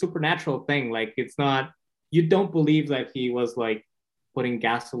this supernatural thing. Like it's not, you don't believe that he was like putting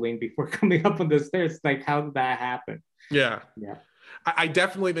gasoline before coming up on the stairs. Like, how did that happen? Yeah. I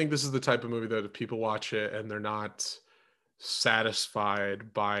definitely think this is the type of movie that if people watch it and they're not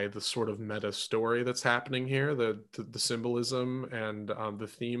satisfied by the sort of meta story that's happening here, the symbolism and the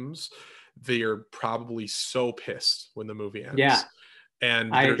themes, they are probably so pissed when the movie ends. Yeah,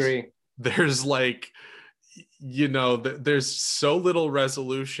 and I agree. There's like, there's so little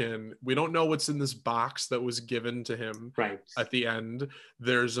resolution. We don't know what's in this box that was given to him at the end.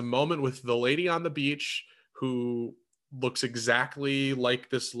 There's a moment with the lady on the beach who looks exactly like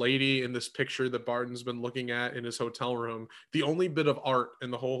this lady in this picture that Barton's been looking at in his hotel room. The only bit of art in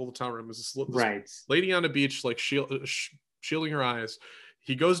the whole hotel room is this lady on a beach, like shielding her eyes.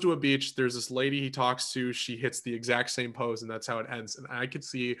 He goes to a beach. There's this lady he talks to. She hits the exact same pose, and that's how it ends. And I could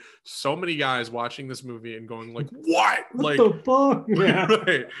see so many guys watching this movie and going like, what? Like, the fuck?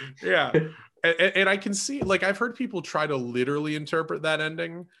 Yeah. Yeah. And I can see, like, I've heard people try to literally interpret that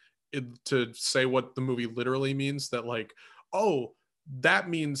ending to say what the movie literally means, that like, oh, that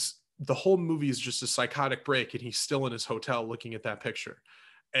means the whole movie is just a psychotic break and he's still in his hotel looking at that picture.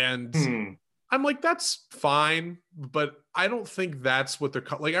 And I'm like, that's fine, but I don't think that's what they're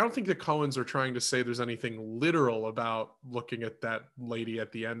like. I don't think the Coens are trying to say there's anything literal about looking at that lady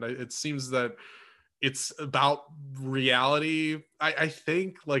at the end. It seems that it's about reality. I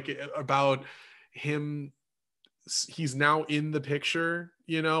think like about him. He's now in the picture,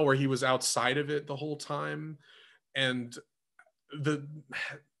 where he was outside of it the whole time. And the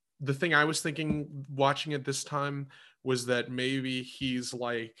thing I was thinking watching it this time was that maybe he's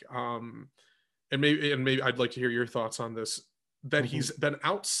like, and maybe I'd like to hear your thoughts on this, that he's been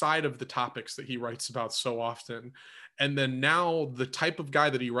outside of the topics that he writes about so often. And then now the type of guy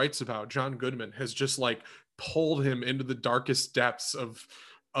that he writes about, John Goodman, has just like pulled him into the darkest depths of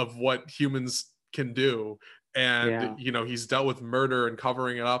what humans can do. And he's dealt with murder and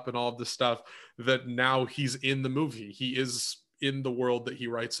covering it up and all of this stuff, that now he's in the movie. He is in the world that he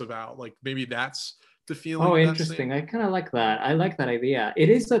writes about. Like maybe that's the feeling. Oh, interesting. I kind of like that. I like that idea. It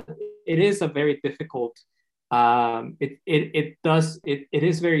is a very difficult. It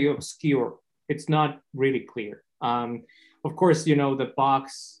is very obscure. It's not really clear. Of course, the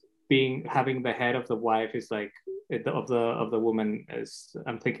box having the head of the wife is like of the woman, is,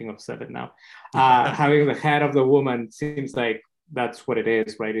 I'm thinking of Seven now. Having the head of the woman seems like that's what it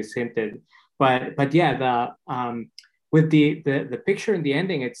is, right? It's hinted, but yeah, with the picture and the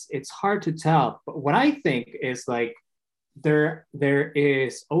ending, it's hard to tell. But what I think is like there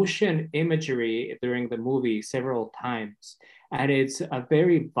is ocean imagery during the movie several times, and it's a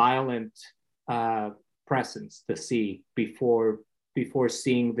very violent presence, the sea, before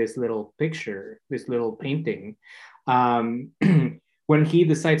seeing this little picture, this little painting. Um, when he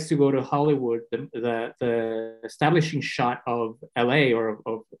decides to go to Hollywood, the establishing shot of LA or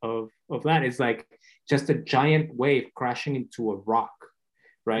of that is like just a giant wave crashing into a rock,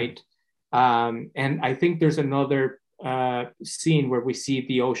 right? And I think there's another scene where we see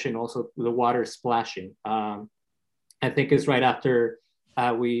the ocean, also the water splashing. I think it's right after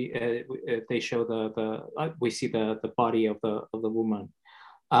they show we see the body of the woman.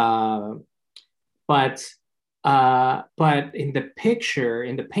 But in the picture,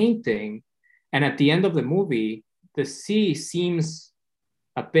 in the painting, and at the end of the movie, the sea seems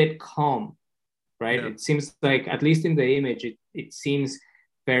a bit calm, right? Yeah. It seems like, at least in the image, it seems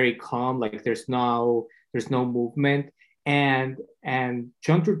very calm, like there's no movement. And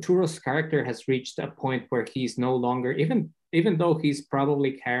John Turturro's character has reached a point where he's no longer, even though he's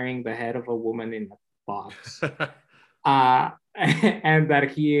probably carrying the head of a woman in a box, and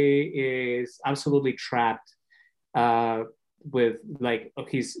that he is absolutely trapped with like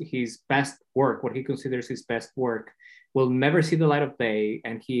his best work, what he considers his best work, will never see the light of day,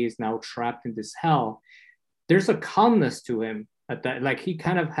 and he is now trapped in this hell. There's a calmness to him at that, like he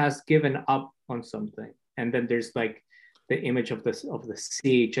kind of has given up on something. And then there's like the image of the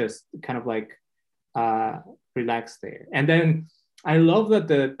sea just kind of like relaxed there. And then I love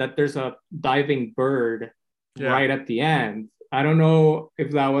that there's a diving bird right at the end. I don't know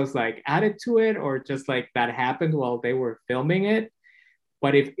if that was like added to it or just like that happened while they were filming it,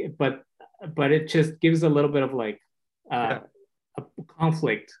 but it just gives a little bit of like a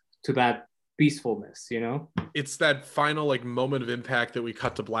conflict to that peacefulness, you know? It's that final like moment of impact that we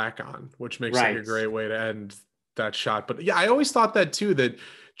cut to black on, which makes like a great way to end that shot. But yeah, I always thought that too, that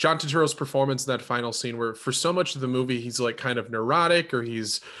John Turturro's performance in that final scene, where for so much of the movie he's like kind of neurotic, or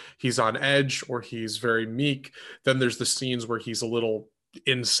he's on edge, or he's very meek. Then there's the scenes where he's a little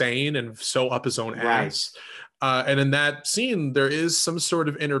insane and so up his own ass. And in that scene, there is some sort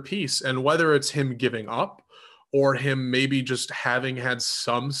of inner peace. And whether it's him giving up or him maybe just having had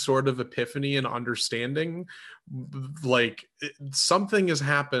some sort of epiphany and understanding, like something has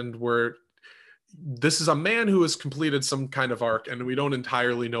happened where this is a man who has completed some kind of arc, and we don't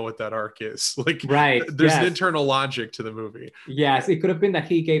entirely know what that arc is. Like, there's an internal logic to the movie. Yes, it could have been that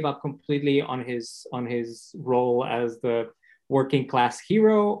he gave up completely on his role as the working class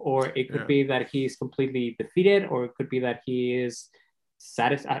hero, or it could be that he's completely defeated, or it could be that he is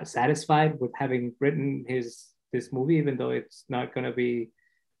satisfied with having written this movie, even though it's not going to be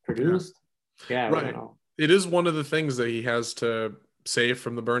produced. I don't know. It is one of the things that he has to save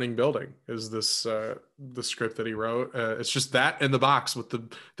from the burning building is this the script that he wrote. It's just that in the box with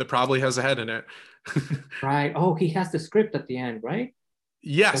that probably has a head in it. Right. Oh, he has the script at the end, right?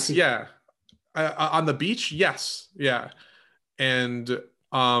 Yes. On the beach. Yes. Yeah. And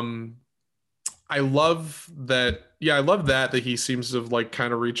I love that. Yeah, I love that he seems to have like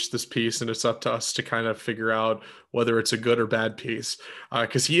kind of reached this piece, and it's up to us to kind of figure out whether it's a good or bad piece,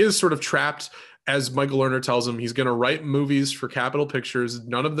 because he is sort of trapped. As Michael Lerner tells him, he's going to write movies for Capitol Pictures.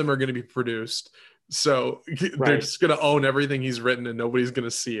 None of them are going to be produced. So they're just going to own everything he's written, and nobody's going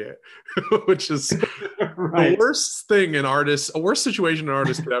to see it, which is the worst thing a worst situation an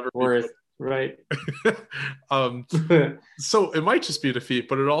artist could ever be. Right. So it might just be a defeat,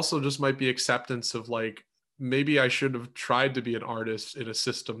 but it also just might be acceptance of like, maybe I should have tried to be an artist in a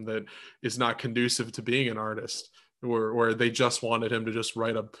system that is not conducive to being an artist, where they just wanted him to just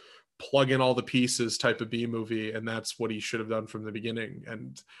plug in all the pieces type of B movie, and that's what he should have done from the beginning.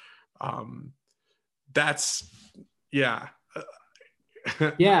 And that's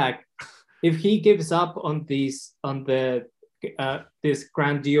if he gives up on this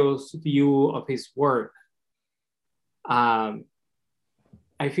grandiose view of his work, I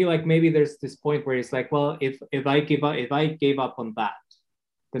feel like maybe there's this point where it's like, well, if I gave up on that,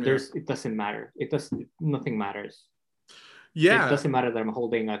 then it doesn't matter. Nothing matters. Yeah, it doesn't matter that I'm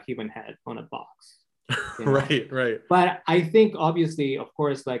holding a human head on a box. You know? Right. But I think obviously, of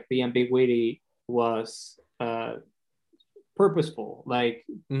course, like the ambiguity was purposeful. Like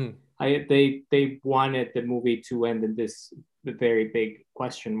they wanted the movie to end in this very big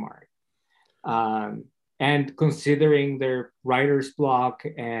question mark. And considering their writer's block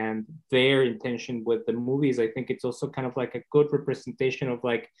and their intention with the movies, I think it's also kind of like a good representation of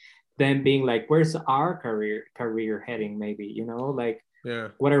like them being like, where's our career heading? Maybe, you know, like,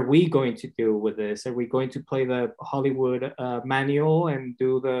 what are we going to do with this? Are we going to play the Hollywood manual and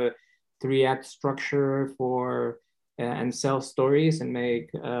do the 3-act structure for and sell stories and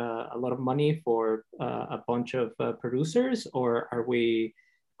make a lot of money for a bunch of producers, or are we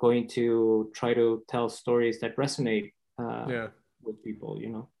going to try to tell stories that resonate with people, you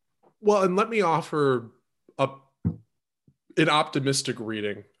know? Well, and let me offer an optimistic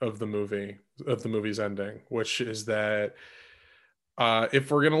reading of the movie's ending, which is that if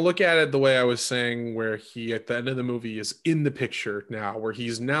we're going to look at it the way I was saying, where he at the end of the movie is in the picture now, where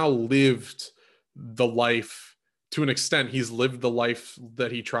he's now lived the life, to an extent he's lived the life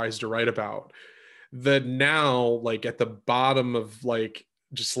that he tries to write about, that now, like, at the bottom of like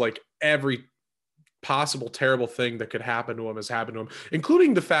just like every possible terrible thing that could happen to him has happened to him,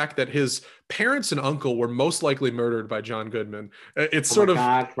 including the fact that his parents and uncle were most likely murdered by John Goodman. It's sort of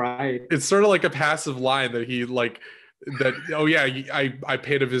right. It's sort of like a passive line that he like, that, oh yeah, I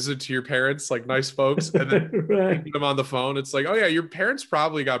paid a visit to your parents, like, nice folks, and then Right. put him on the phone. It's like, oh yeah, your parents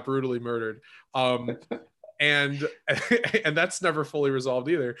probably got brutally murdered. And and that's never fully resolved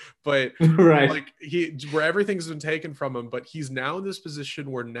either. But Right. like, where everything's been taken from him, but he's now in this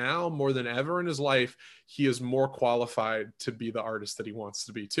position where now more than ever in his life, he is more qualified to be the artist that he wants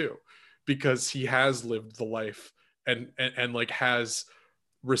to be too, because he has lived the life and like has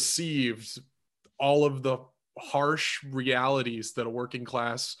received all of the harsh realities that a working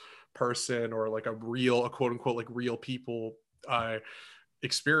class person, or like a quote unquote like real people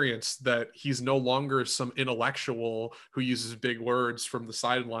experience, that he's no longer some intellectual who uses big words from the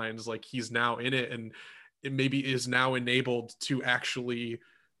sidelines. Like, he's now in it, and it maybe is now enabled to actually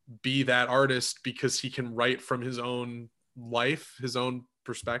be that artist because he can write from his own life, his own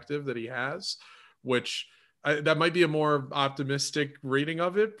perspective that he has, which that might be a more optimistic reading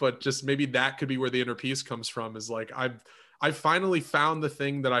of it, but just maybe that could be where the inner peace comes from, is like, I've finally found the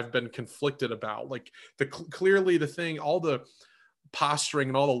thing that I've been conflicted about. Like, clearly the thing, all the posturing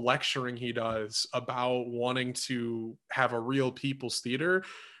and all the lecturing he does about wanting to have a real people's theater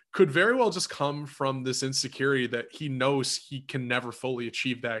could very well just come from this insecurity that he knows he can never fully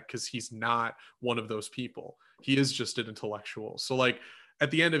achieve that, because he's not one of those people. He is just an intellectual. So like,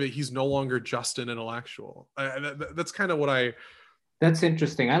 at the end of it, he's no longer just an intellectual. That's kind of what That's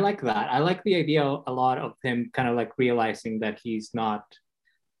interesting. I like that. I like the idea a lot of him kind of like realizing that he's not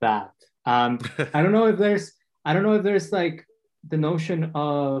that. I don't know if there's like the notion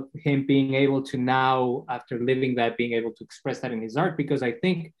of him being able to now, after living that, being able to express that in his art, because I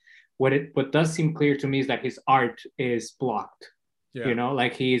think what does seem clear to me is that his art is blocked. Yeah. You know,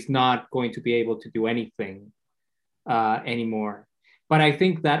 like, he is not going to be able to do anything anymore. But I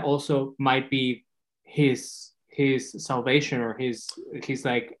think that also might be his salvation, or he's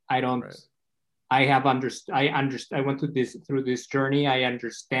like, I don't. Right. I went through this journey. I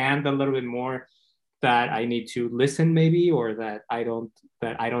understand a little bit more that I need to listen, maybe, or that I don't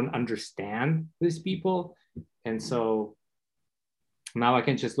understand these people, and so now I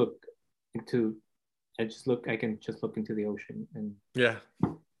can just look into the ocean and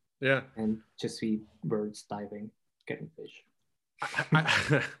and just see birds diving, getting fish.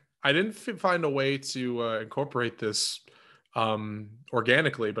 I didn't find a way to incorporate this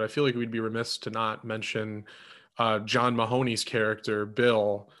organically, but I feel like we'd be remiss to not mention John Mahoney's character,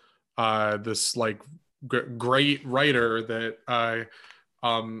 Bill, this like great writer that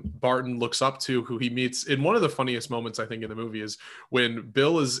Barton looks up to, who he meets in one of the funniest moments, I think, in the movie, is when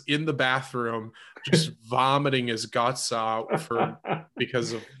Bill is in the bathroom just vomiting his guts out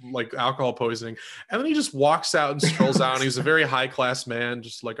because of like alcohol poisoning, and then he just walks out and strolls out, and he's a very high class man,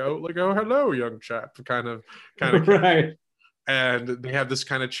 just like, oh hello young chap, kind of right. And they have this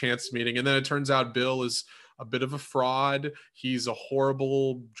kind of chance meeting, and then it turns out Bill is a bit of a fraud. He's a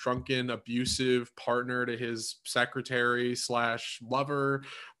horrible, drunken, abusive partner to his secretary / lover.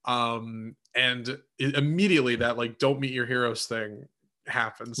 And immediately that like, don't meet your heroes thing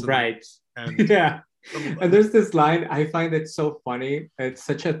happens. Right. Yeah. And there's this line, I find it so funny. It's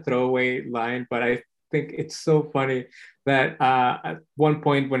such a throwaway line, but I think it's so funny that at one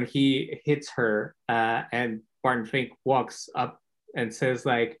point when he hits her and Barton Fink walks up and says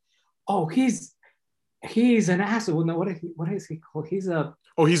like, oh, he's an asshole. No, what is he called? He's a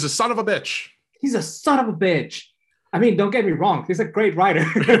son of a bitch. He's a son of a bitch. I mean, don't get me wrong. He's a great writer.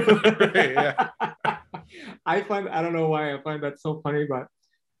 Yeah. I don't know why I find that so funny, but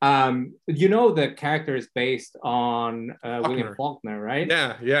the character is based on William Faulkner, right?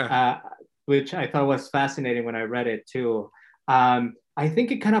 Yeah. Which I thought was fascinating when I read it too. I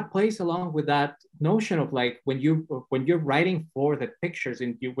think it kind of plays along with that notion of like, when you're writing for the pictures,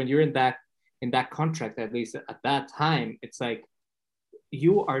 and when you're in that contract, at least at that time, it's like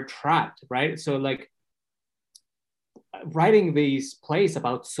you are trapped, right? So like, writing these plays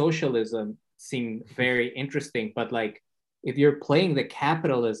about socialism seem very interesting. But like, if you're playing the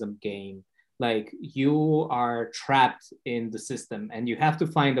capitalism game, like you are trapped in the system and you have to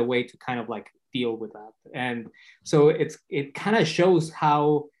find a way to kind of like deal with that. And so it kind of shows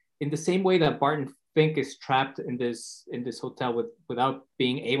how, in the same way that Barton Fink is trapped in this hotel without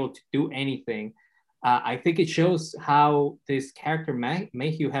being able to do anything, I think it shows how this character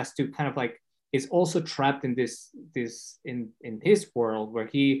Mayhew has to kind of like is also trapped in this in his world where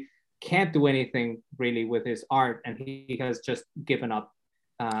he can't do anything really with his art, and he has just given up.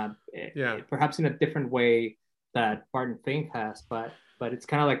 Perhaps in a different way that Barton Fink has, but it's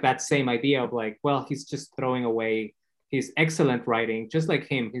kind of like that same idea of like, well, he's just throwing away his excellent writing, just like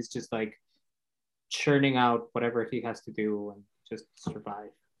him. He's just like churning out whatever he has to do and just survive.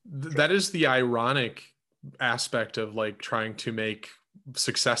 That is the ironic aspect of like trying to make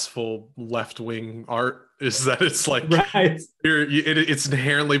successful left-wing art, is that it's like right. It's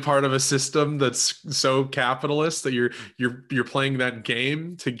inherently part of a system that's so capitalist that you're playing that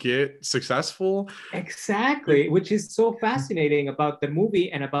game to get successful. Exactly, which is so fascinating about the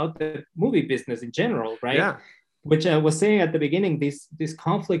movie and about the movie business in general, right? Yeah. Which I was saying at the beginning, this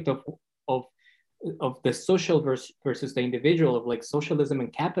conflict of the social versus the individual, of like socialism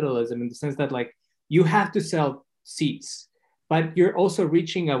and capitalism, in the sense that like you have to sell seats, but you're also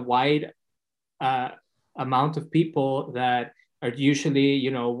reaching a wide amount of people that are usually,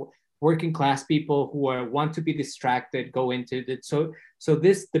 you know, working class people who want to be distracted, go into it. So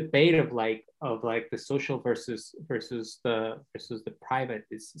this debate of the social versus the private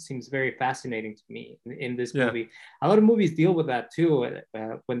seems very fascinating to me in this movie. A lot of movies deal with that too,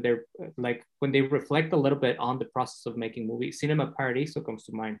 when they reflect a little bit on the process of making movies. Cinema Paradiso comes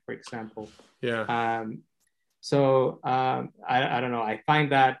to mind, for example. I don't know.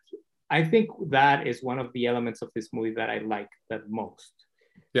 I think that is one of the elements of this movie that I like the most.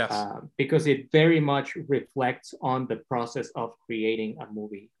 Yes. Because it very much reflects on the process of creating a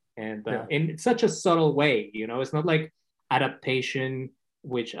movie, and in such a subtle way. You know, it's not like adaptation,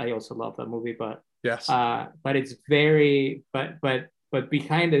 which I also love that movie, but yes. But it's very, but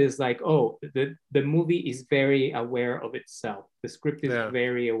behind it is like, oh, the movie is very aware of itself. The script is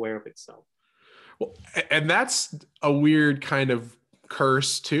very aware of itself. Well, and that's a weird kind of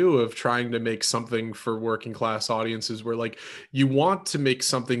curse too of trying to make something for working class audiences, where like you want to make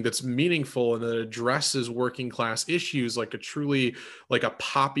something that's meaningful and that addresses working class issues, like a truly like a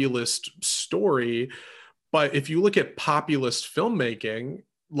populist story. But if you look at populist filmmaking,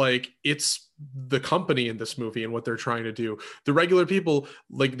 like it's the company in this movie and what they're trying to do. The regular people,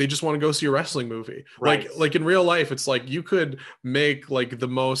 like they just want to go see a wrestling movie. Right. Like in real life, it's like you could make like the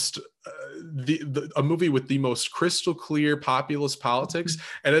most a movie with the most crystal clear populist politics,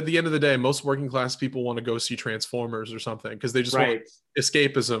 and at the end of the day, most working class people want to go see Transformers or something because they just want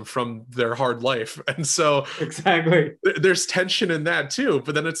escapism from their hard life. And so exactly, there's tension in that too.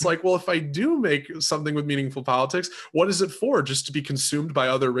 But then it's like, well, if I do make something with meaningful politics, what is it for? Just to be consumed by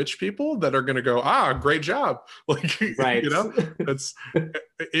other rich people that are going to go, great job, like, right? You know,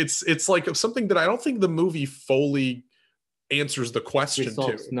 it's like something that I don't think the movie fully answers the question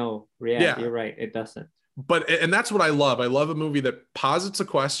to. No, you're right, it doesn't. And that's what I love. I love a movie that posits a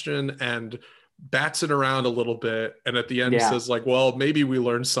question and bats it around a little bit, and at the end says like, well, maybe we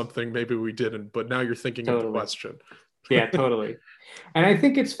learned something, maybe we didn't, but now you're thinking of the question. Totally. And I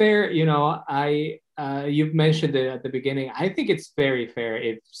think it's fair, you know, you've mentioned it at the beginning. I think it's very fair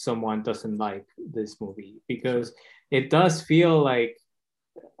if someone doesn't like this movie, because it does feel like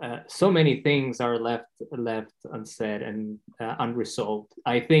so many things are left unsaid and unresolved.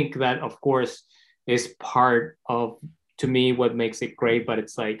 I think that, of course, is part of, to me, what makes it great. But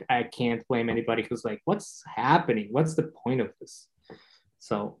it's like, I can't blame anybody who's like, what's happening? What's the point of this?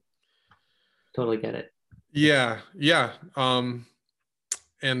 So totally get it. Yeah.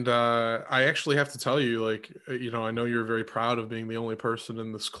 And I actually have to tell you, like, you know, I know you're very proud of being the only person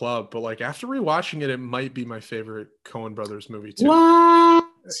in this club, but like after rewatching it, it might be my favorite Coen Brothers movie too. What?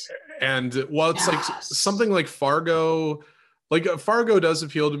 And well, it's like something like Fargo. Like Fargo does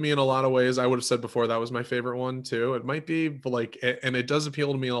appeal to me in a lot of ways. I would have said before that was my favorite one too. It might be, but like, and it does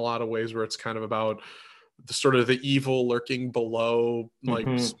appeal to me in a lot of ways where it's kind of about the sort of the evil lurking below, like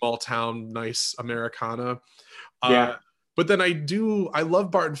small town, nice Americana. But then I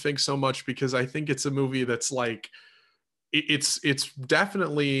love Barton Fink so much because I think it's a movie that's like, it's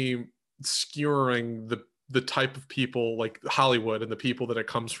definitely skewering the type of people, like Hollywood and the people that it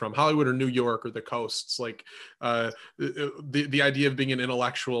comes from, Hollywood or New York or the coasts, like the idea of being an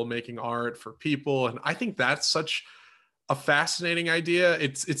intellectual making art for people. And I think that's such a fascinating idea.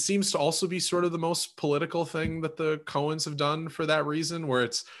 It seems to also be sort of the most political thing that the Coens have done for that reason, where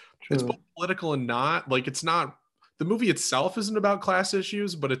it's both political and not. Like, it's not, the movie itself isn't about class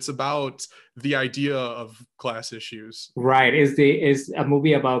issues, but it's about the idea of class issues. Right. Is a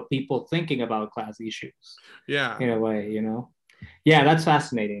movie about people thinking about class issues. Yeah. In a way, you know. Yeah, that's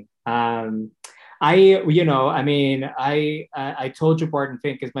fascinating. I told you Barton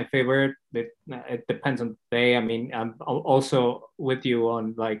Fink is my favorite. It depends on the day. I mean, I'm also with you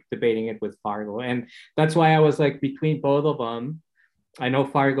on like debating it with Fargo, and that's why I was like between both of them. I know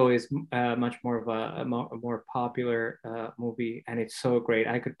Fargo is much more of a more popular movie, and it's so great.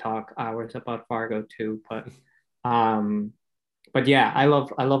 I could talk hours about Fargo too, but yeah, I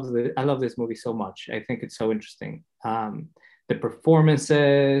love this movie so much. I think it's so interesting. The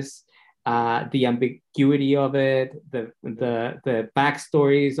performances, the ambiguity of it, the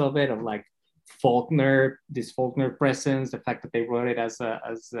backstories of it, of like this Faulkner presence, the fact that they wrote it as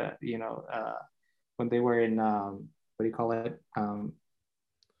when they were in what do you call it?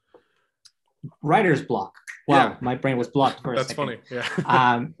 Writer's block. Wow, yeah. My brain was blocked for a second. That's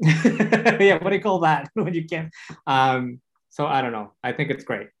funny. Yeah. Yeah, what do you call that when you can't? So I don't know. I think it's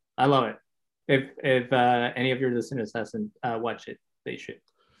great. I love it. If any of your listeners hasn't watched it, they should.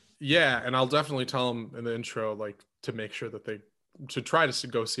 Yeah, and I'll definitely tell them in the intro, like, to make sure that they should try to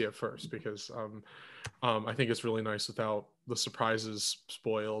go see it first, because I think it's really nice without the surprises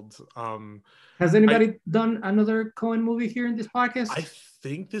spoiled. Has anybody done another Coen movie here in this podcast? I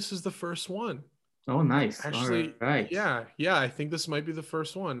think this is the first one. Oh, nice. Actually, right. Yeah. I think this might be the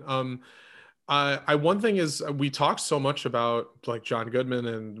first one. One thing is, we talked so much about like John Goodman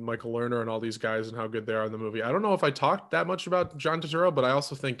and Michael Lerner and all these guys and how good they are in the movie. I don't know if I talked that much about John Turturro, but I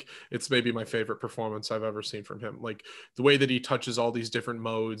also think it's maybe my favorite performance I've ever seen from him. Like the way that he touches all these different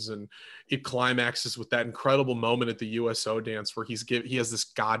modes, and it climaxes with that incredible moment at the USO dance where he has this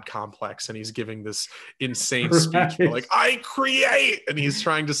God complex and he's giving this insane speech where, like, I create, and he's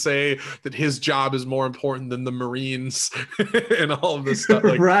trying to say that his job is more important than the Marines and all of this stuff.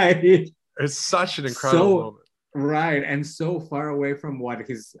 Like, right. It's such an incredible moment. Right. And so far away from what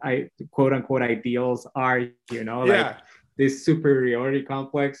his quote unquote ideals are, like this superiority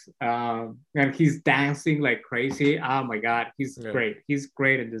complex. And he's dancing like crazy. Oh my God. He's great. He's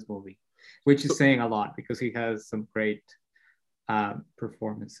great in this movie, which is saying a lot because he has some great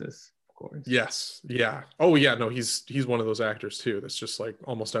performances, of course. Yes. Yeah. Oh yeah. No, he's one of those actors too. That's just like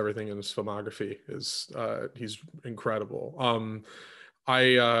almost everything in his filmography is he's incredible.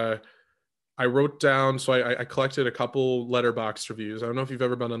 I wrote down, so I collected a couple Letterboxd reviews. I don't know if you've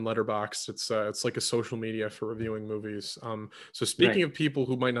ever been on Letterboxd. It's like a social media for reviewing movies. So speaking of people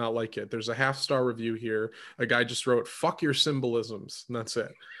who might not like it, there's a 5-star review here. A guy just wrote, "Fuck your symbolisms," and that's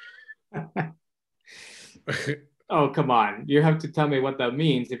it. Oh, come on. You have to tell me what that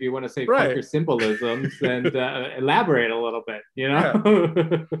means. If you want to say fuck your symbolisms, then elaborate a little bit, Yeah.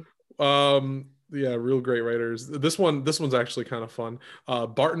 Yeah, real great writers. This one's actually kind of fun.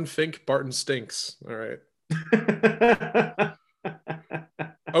 Barton Fink, Barton stinks. All right.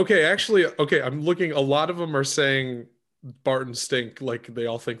 Okay, I'm looking. A lot of them are saying Barton stink, like they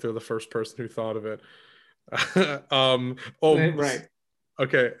all think they're the first person who thought of it. Right.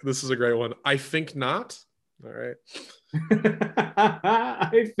 Okay, this is a great one. I think not. All right.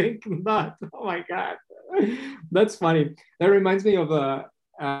 I think not. Oh my God. That's funny. That reminds me of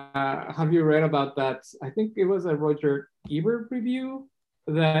have you read about that? I think it was a Roger Ebert review,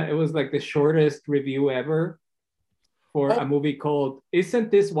 that it was like the shortest review ever for a movie called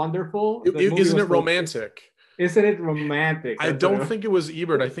Isn't This Wonderful? Isn't it romantic? Isn't it romantic? I don't think it was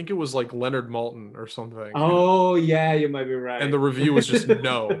Ebert. I think it was like Leonard Maltin or something. Oh yeah, you might be right. And the review was just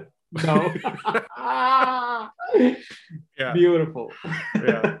no. No. Yeah. Beautiful.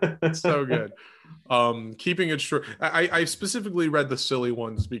 Yeah, it's so good. Keeping it short. I specifically read the silly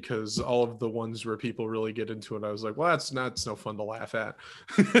ones because all of the ones where people really get into it, I was like, well, that's no fun to laugh at.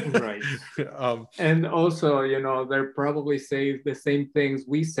 Right. And also, they're probably say the same things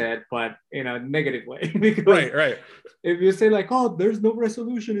we said, but in a negative way. Because right. If you say like, oh, there's no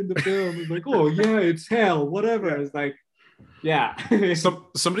resolution in the film, it's like, oh yeah, it's hell, whatever. Yeah. It's like, yeah.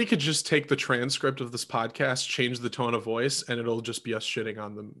 Somebody could just take the transcript of this podcast, change the tone of voice, and it'll just be us shitting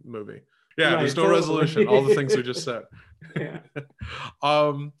on the movie. Yeah, there's no resolution. All the things we just said. Yeah.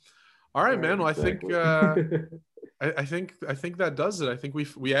 All right, man. Well, exactly. I think that does it. I think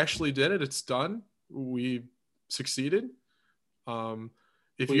we actually did it. It's done. We succeeded.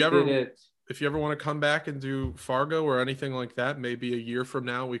 If you ever want to come back and do Fargo or anything like that, maybe a year from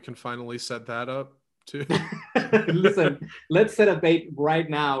now we can finally set that up too. Listen, let's set a date right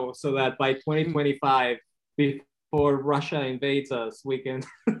now so that by 2025, before Russia invades us, we can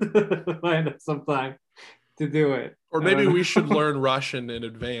find some time to do it. Or maybe we should learn Russian in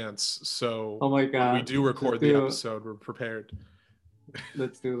advance, so Oh my God. when we do record the episode, we're prepared.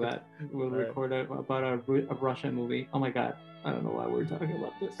 Let's do that. We'll record about a Russian movie. Oh my God. I don't know why we're talking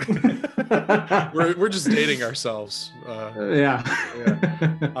about this. we're just dating ourselves. Yeah.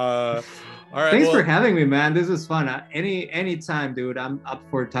 All right. Thanks for having me, man. This is fun. Any time, dude. I'm up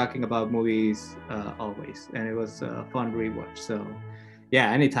for talking about movies always, and it was a fun rewatch. So,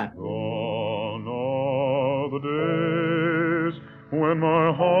 yeah, anytime. Gone are the days when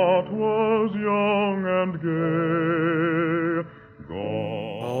my heart was young and gay.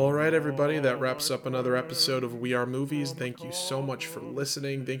 All right, everybody, that wraps up another episode of We Are Movies. Thank you so much for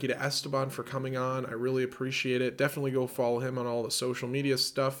listening. Thank you to Esteban for coming on. I really appreciate it. Definitely go follow him on all the social media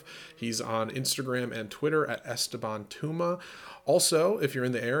stuff. He's on Instagram and Twitter at Esteban Touma. Also, if you're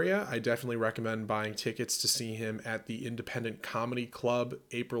in the area, I definitely recommend buying tickets to see him at the Independent Comedy Club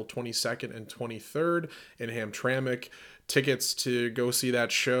April 22nd and 23rd in Hamtramck. Tickets to go see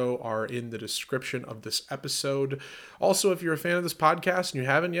that show are in the description of this episode. Also, if you're a fan of this podcast and you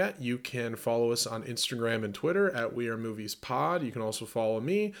haven't yet, you can follow us on Instagram and Twitter at We Are Movies Pod. You can also follow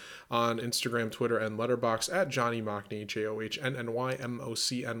me on Instagram, Twitter, and Letterboxd at Johnny Mockney, JohnnyMocny.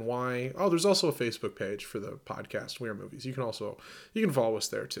 Oh, there's also a Facebook page for the podcast, We Are Movies. You can follow us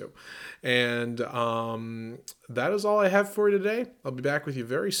there too. And that is all I have for you today. I'll be back with you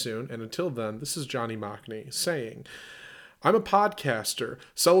very soon. And until then, this is Johnny Mockney saying, I'm a podcaster,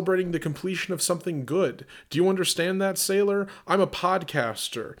 celebrating the completion of something good. Do you understand that, sailor? I'm a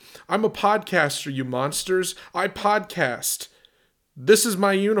podcaster. I'm a podcaster, you monsters. I podcast. This is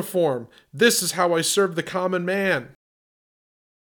my uniform. This is how I serve the common man.